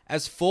well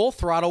as Full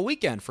Throttle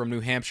Weekend from New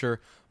Hampshire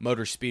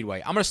Motor Speedway.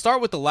 I'm going to start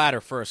with the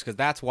latter first because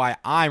that's why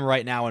I'm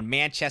right now in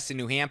Manchester,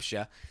 New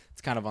Hampshire.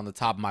 It's kind of on the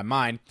top of my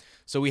mind.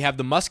 So we have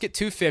the Musket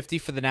 250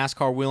 for the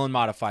NASCAR Wheel and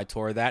Modified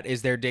Tour. That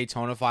is their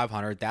Daytona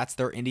 500. That's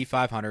their Indy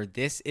 500.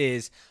 This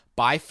is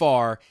by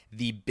far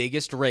the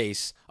biggest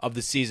race of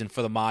the season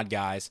for the mod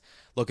guys.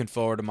 Looking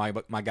forward to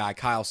my guy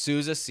Kyle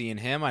Souza, seeing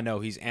him. I know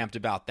he's amped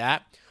about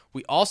that.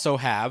 We also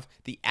have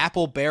the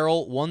Apple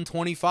Barrel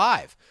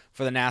 125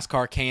 for the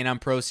NASCAR K&M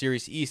Pro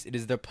Series East. It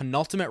is the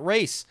penultimate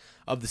race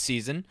of the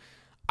season.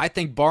 I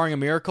think barring a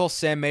miracle,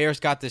 Sam Mayer's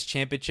got this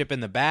championship in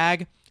the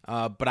bag.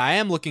 But I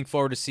am looking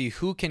forward to see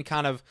who can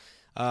kind of,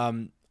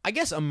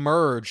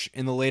 emerge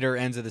in the later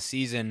ends of the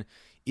season,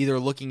 either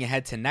looking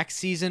ahead to next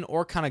season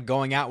or kind of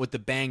going out with the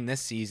bang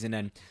this season.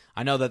 And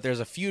I know that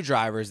there's a few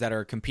drivers that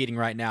are competing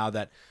right now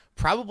that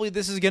probably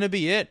this is going to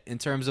be it in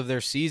terms of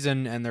their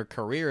season and their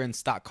career in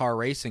stock car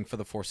racing for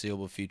the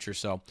foreseeable future.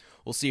 So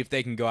we'll see if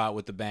they can go out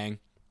with the bang.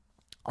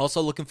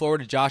 Also looking forward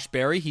to Josh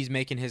Berry. He's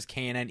making his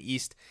K&N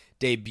East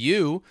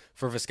debut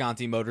for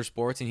Visconti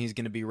Motorsports, and he's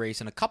going to be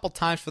racing a couple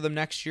times for them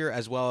next year,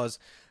 as well as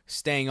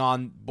staying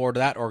on board of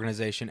that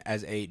organization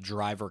as a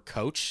driver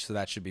coach. So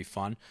that should be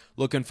fun.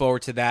 Looking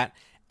forward to that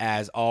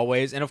as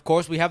always. And of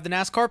course, we have the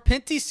NASCAR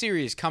Pinty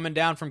Series coming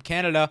down from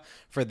Canada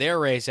for their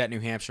race at New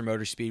Hampshire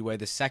Motor Speedway,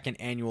 the second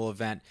annual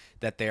event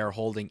that they are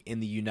holding in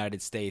the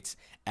United States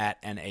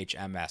at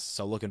NHMS.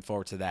 So looking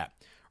forward to that.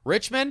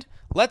 Richmond,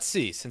 let's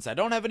see. Since I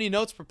don't have any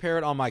notes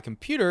prepared on my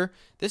computer,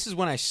 this is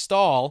when I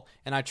stall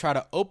and I try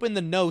to open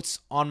the notes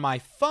on my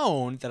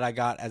phone that I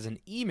got as an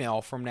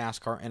email from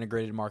NASCAR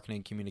Integrated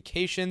Marketing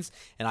Communications,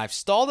 and I've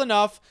stalled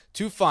enough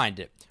to find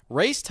it.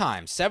 Race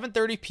time,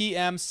 7:30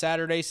 p.m.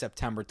 Saturday,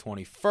 September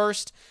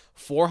 21st.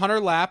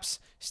 400 laps.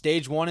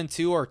 Stage 1 and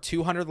 2 are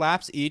 200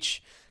 laps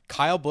each.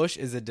 Kyle Busch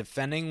is the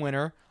defending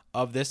winner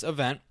of this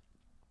event.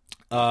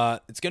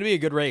 It's going to be a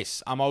good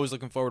race. I'm always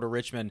looking forward to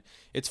Richmond.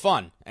 It's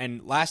fun.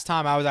 And last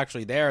time I was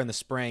actually there in the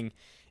spring,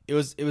 it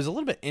was a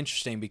little bit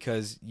interesting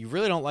because you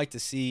really don't like to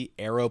see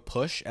aero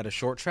push at a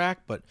short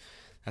track, but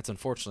that's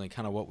unfortunately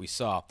kind of what we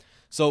saw.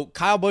 So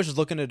Kyle Busch is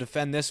looking to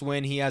defend this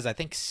win. He has, I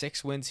think,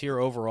 6 wins here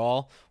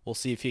overall. We'll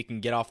see if he can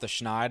get off the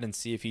schneid and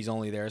see if he's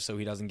only there so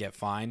he doesn't get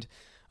fined.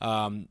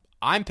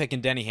 I'm picking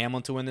Denny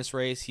Hamlin to win this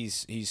race.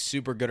 He's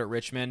super good at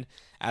Richmond,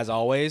 as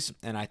always,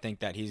 and I think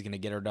that he's going to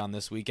get her done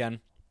this weekend.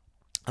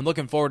 I'm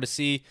looking forward to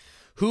see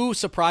who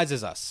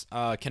surprises us.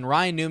 Can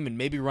Ryan Newman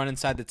maybe run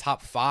inside the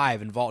top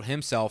 5 and vault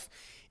himself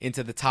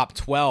into the top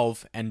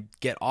 12 and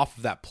get off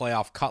of that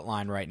playoff cut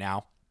line right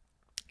now?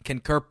 Can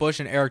Kurt Busch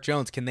and Eric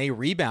Jones, can they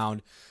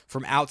rebound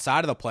from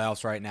outside of the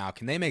playoffs right now?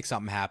 Can they make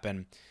something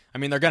happen? I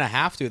mean, they're going to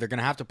have to. They're going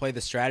to have to play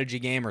the strategy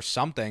game or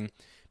something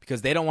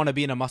because they don't want to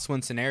be in a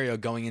must-win scenario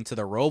going into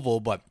the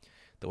Roval, but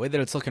the way that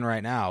it's looking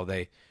right now,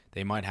 they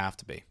might have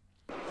to be.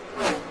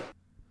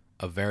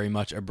 A very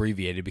much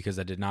abbreviated because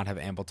I did not have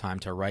ample time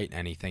to write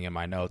anything in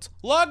my notes.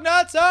 Lug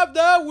Nuts of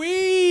the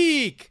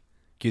Week!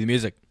 Cue the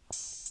music.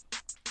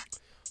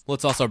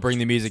 Let's also bring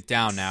the music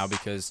down now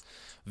because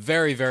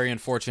very, very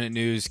unfortunate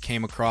news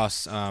came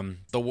across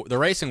the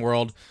racing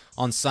world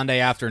on Sunday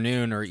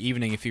afternoon or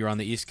evening if you're on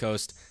the East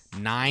Coast.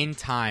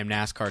 9-time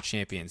NASCAR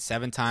champion,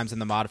 7 times in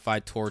the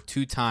Modified Tour,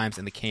 2 times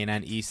in the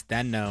K&N East,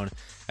 then known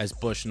as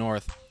Busch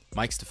North,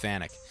 Mike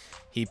Stefanik.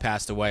 He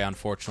passed away,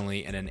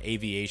 unfortunately, in an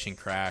aviation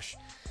crash.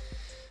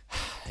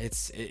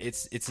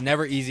 it's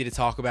never easy to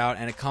talk about,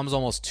 and it comes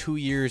almost 2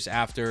 years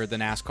after the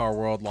NASCAR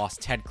world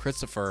lost Ted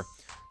Christopher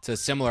to a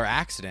similar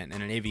accident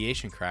in an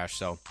aviation crash.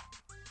 So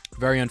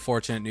very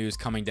unfortunate news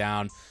coming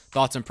down.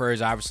 Thoughts and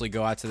prayers obviously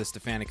go out to the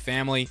Stefanik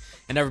family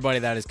and everybody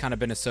that has kind of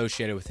been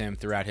associated with him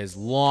throughout his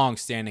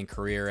long-standing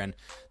career. And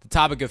the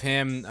topic of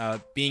him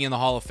being in the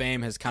Hall of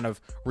Fame has kind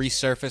of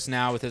resurfaced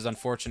now with his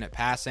unfortunate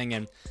passing,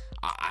 and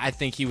I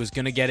think he was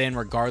going to get in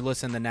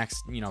regardless in the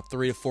next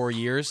 3 to 4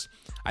 years.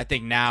 I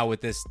think now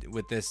with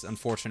this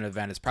unfortunate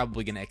event, it's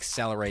probably going to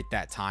accelerate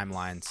that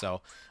timeline.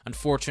 So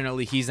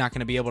unfortunately, he's not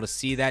going to be able to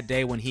see that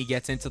day when he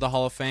gets into the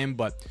Hall of Fame,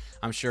 but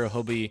I'm sure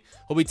he'll be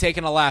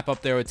taking a lap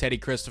up there with Teddy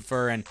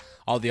Christopher, and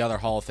all the other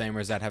Hall of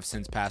Famers that have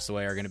since passed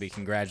away are going to be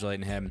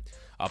congratulating him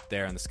up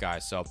there in the sky.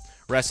 So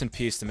rest in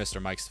peace to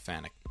Mr. Mike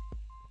Stefanik.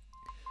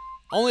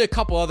 Only a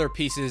couple other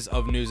pieces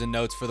of news and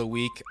notes for the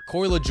week.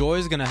 Corey LaJoie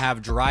is going to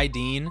have Dry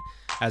Dean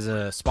as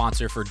a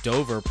sponsor for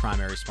Dover,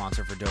 primary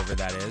sponsor for Dover,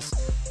 that is.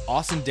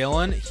 Austin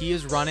Dillon, he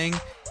is running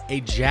a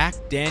Jack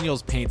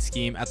Daniels paint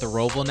scheme at the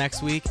Roval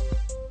next week.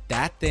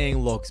 That thing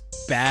looks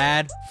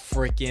bad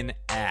freaking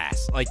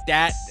ass. Like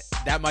that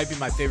might be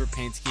my favorite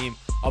paint scheme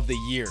of the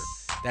year.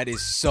 That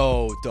is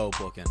so dope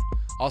looking.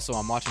 Also,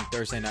 I'm watching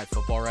Thursday Night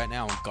Football right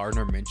now, and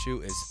Gardner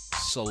Minshew is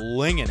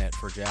slinging it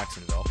for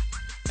Jacksonville.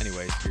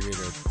 Anyways, you're here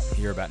to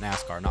hear about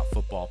NASCAR, not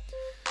football.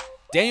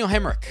 Daniel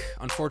Hemrick,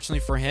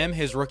 unfortunately for him,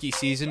 his rookie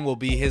season will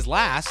be his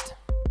last,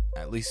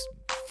 at least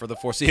for the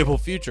foreseeable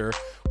future,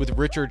 with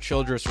Richard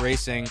Childress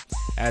Racing,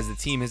 as the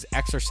team is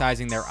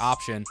exercising their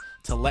option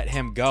to let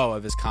him go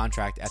of his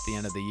contract at the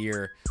end of the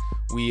year.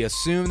 We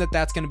assume that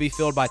that's going to be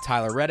filled by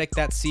Tyler Reddick,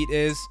 that seat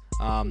is.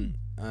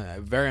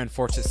 A very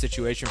unfortunate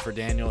situation for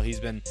Daniel. He's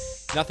been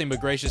nothing but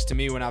gracious to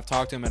me when I've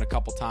talked to him in a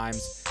couple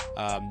times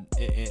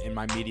in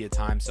my media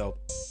time, so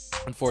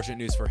unfortunate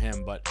news for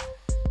him. But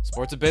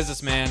sports a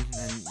business, man,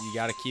 and you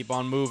got to keep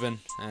on moving.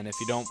 And if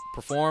you don't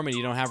perform and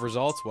you don't have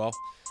results, well,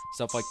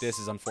 stuff like this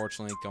is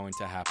unfortunately going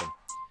to happen.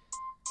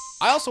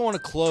 I also want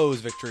to close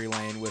Victory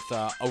Lane with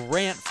a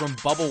rant from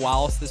Bubba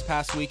Wallace this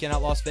past weekend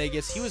at Las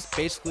Vegas. He was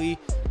basically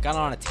got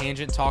on a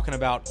tangent talking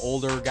about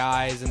older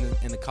guys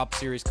in the Cup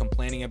Series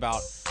complaining about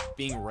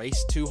being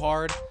raced too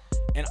hard.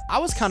 And I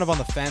was kind of on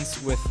the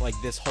fence with like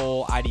this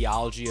whole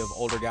ideology of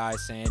older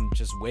guys saying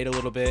just wait a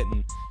little bit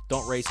and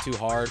don't race too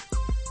hard.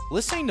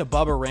 Listening to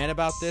Bubba rant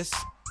about this,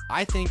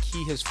 I think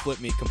he has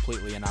flipped me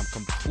completely, and I'm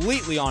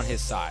completely on his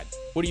side.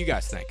 What do you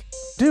guys think?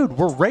 Dude,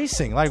 we're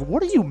racing. Like,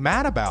 what are you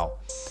mad about?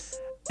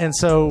 And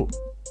so,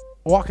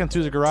 walking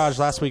through the garage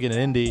last week in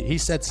Indy, he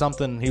said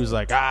something. He was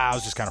like, I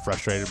was just kind of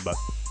frustrated, but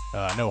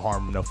no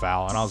harm, no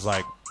foul. And I was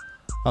like,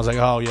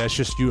 oh, yeah, it's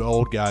just you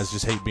old guys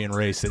just hate being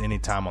raced at any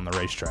time on the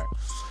racetrack.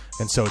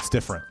 And so it's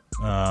different.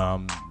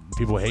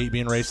 People hate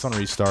being raced on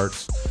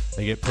restarts.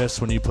 They get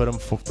pissed when you put them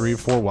 3 or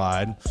 4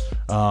 wide,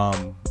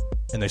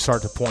 and they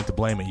start to point the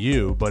blame at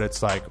you. But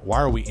it's like, why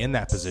are we in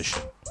that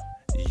position?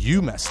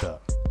 You messed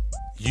up.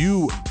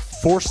 You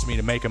forced me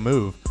to make a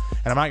move,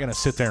 and I'm not going to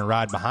sit there and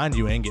ride behind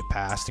you and get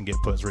passed and get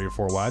put 3 or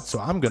 4 wide. So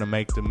I'm going to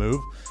make the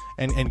move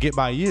and get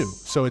by you.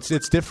 So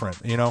it's different.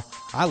 You know,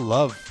 I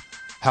love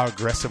how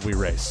aggressive we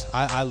race.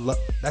 I love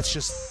that's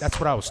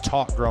what I was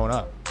taught growing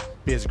up.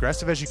 Be as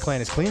aggressive as you can,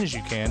 as clean as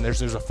you can.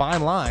 There's a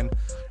fine line.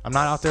 I'm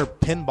not out there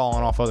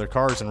pinballing off other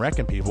cars and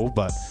wrecking people,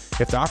 but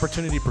if the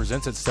opportunity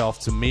presents itself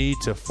to me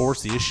to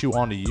force the issue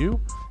onto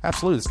you,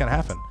 absolutely, it's going to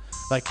happen.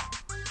 Like,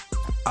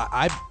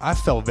 I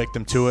fell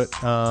victim to it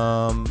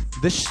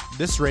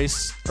this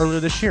race earlier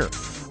this year.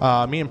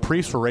 Me and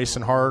Priest were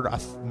racing hard, I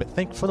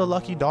think for the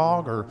lucky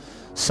dog or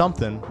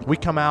something. We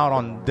come out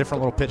on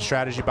different little pit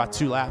strategy, about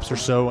 2 laps or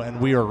so,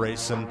 and we are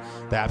racing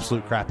the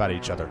absolute crap out of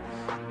each other.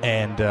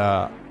 And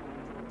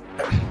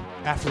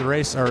after the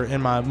race, or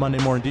in my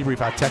Monday morning debrief,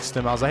 I texted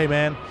him. I was like, hey,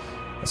 man,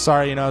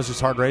 sorry, it was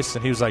just hard racing.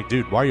 And he was like,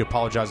 dude, why are you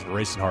apologizing for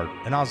racing hard?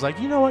 And I was like,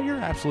 you know what? You're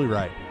absolutely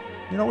right.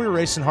 We were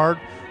racing hard.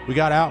 We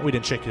got out. We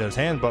didn't shake each other's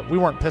hands, but we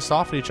weren't pissed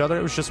off at each other.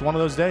 It was just one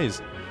of those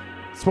days.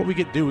 It's what we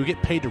get to do. We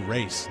get paid to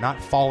race, not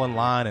fall in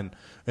line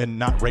and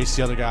not race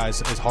the other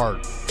guys as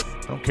hard.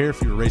 I don't care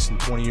if you were racing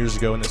 20 years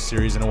ago in this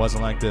series and it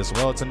wasn't like this.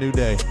 Well, it's a new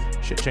day.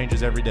 Shit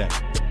changes every day.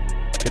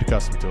 Get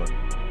accustomed to it.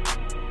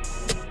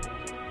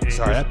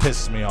 Sorry, that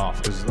pisses me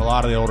off because a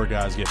lot of the older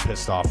guys get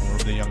pissed off when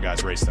the young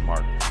guys race them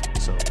hard.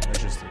 So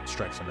it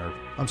strikes a nerve.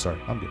 I'm sorry.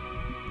 I'm good.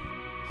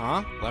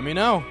 Huh? Let me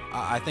know.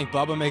 I think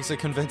Bubba makes a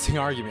convincing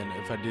argument,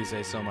 if I do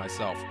say so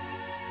myself.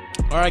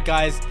 All right,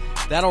 guys,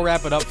 that'll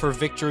wrap it up for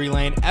Victory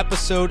Lane,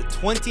 episode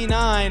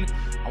 29.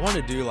 I want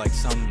to do like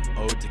some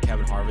ode to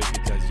Kevin Harvick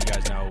because you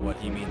guys know what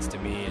he means to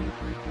me and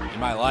in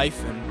my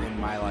life and in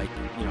my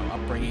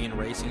upbringing and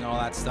racing and all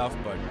that stuff.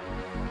 But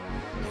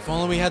if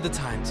only we had the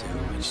time to.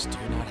 We just do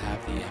not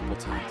have the ample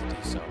time to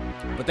do so.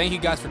 But thank you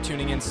guys for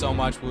tuning in so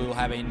much. We will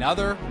have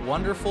another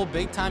wonderful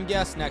big-time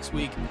guest next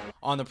week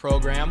on the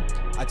program.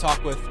 I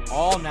talked with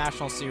all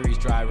National Series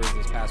drivers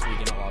this past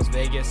weekend at Las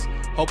Vegas.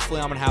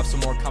 Hopefully I'm going to have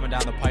some more coming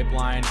down the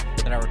pipeline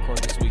that I record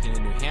this weekend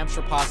in New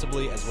Hampshire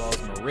possibly, as well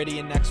as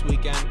Meridian next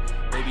weekend.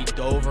 Maybe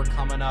Dover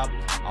coming up.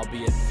 I'll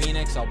be at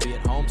Phoenix. I'll be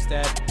at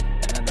Homestead.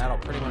 And And then that'll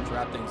pretty much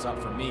wrap things up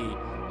for me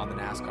on the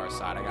NASCAR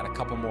side. I got a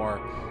couple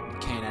more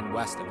K&N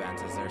West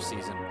events as their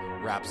season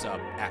wraps up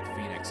at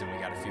Phoenix, and we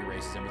got a few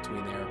races in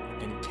between there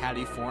in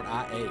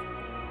California.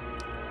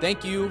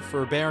 Thank you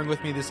for bearing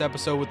with me this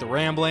episode with the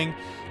rambling,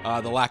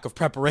 the lack of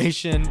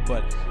preparation,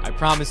 but I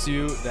promise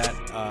you that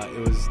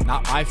it was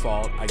not my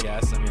fault, I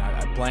guess. I mean,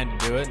 I planned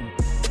to do it, and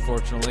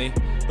unfortunately,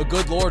 the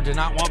good Lord did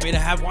not want me to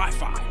have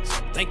Wi-Fi,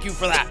 so thank you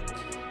for that.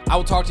 I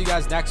will talk to you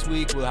guys next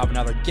week. We'll have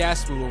another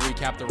guest. We will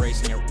recap the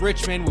racing at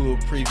Richmond. We will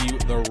preview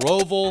the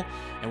Roval,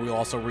 and we will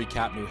also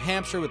recap New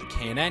Hampshire with the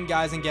K&N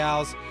guys and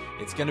gals.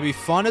 It's going to be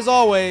fun as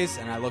always,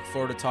 and I look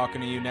forward to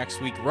talking to you next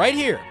week right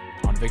here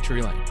on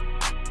Victory Lane.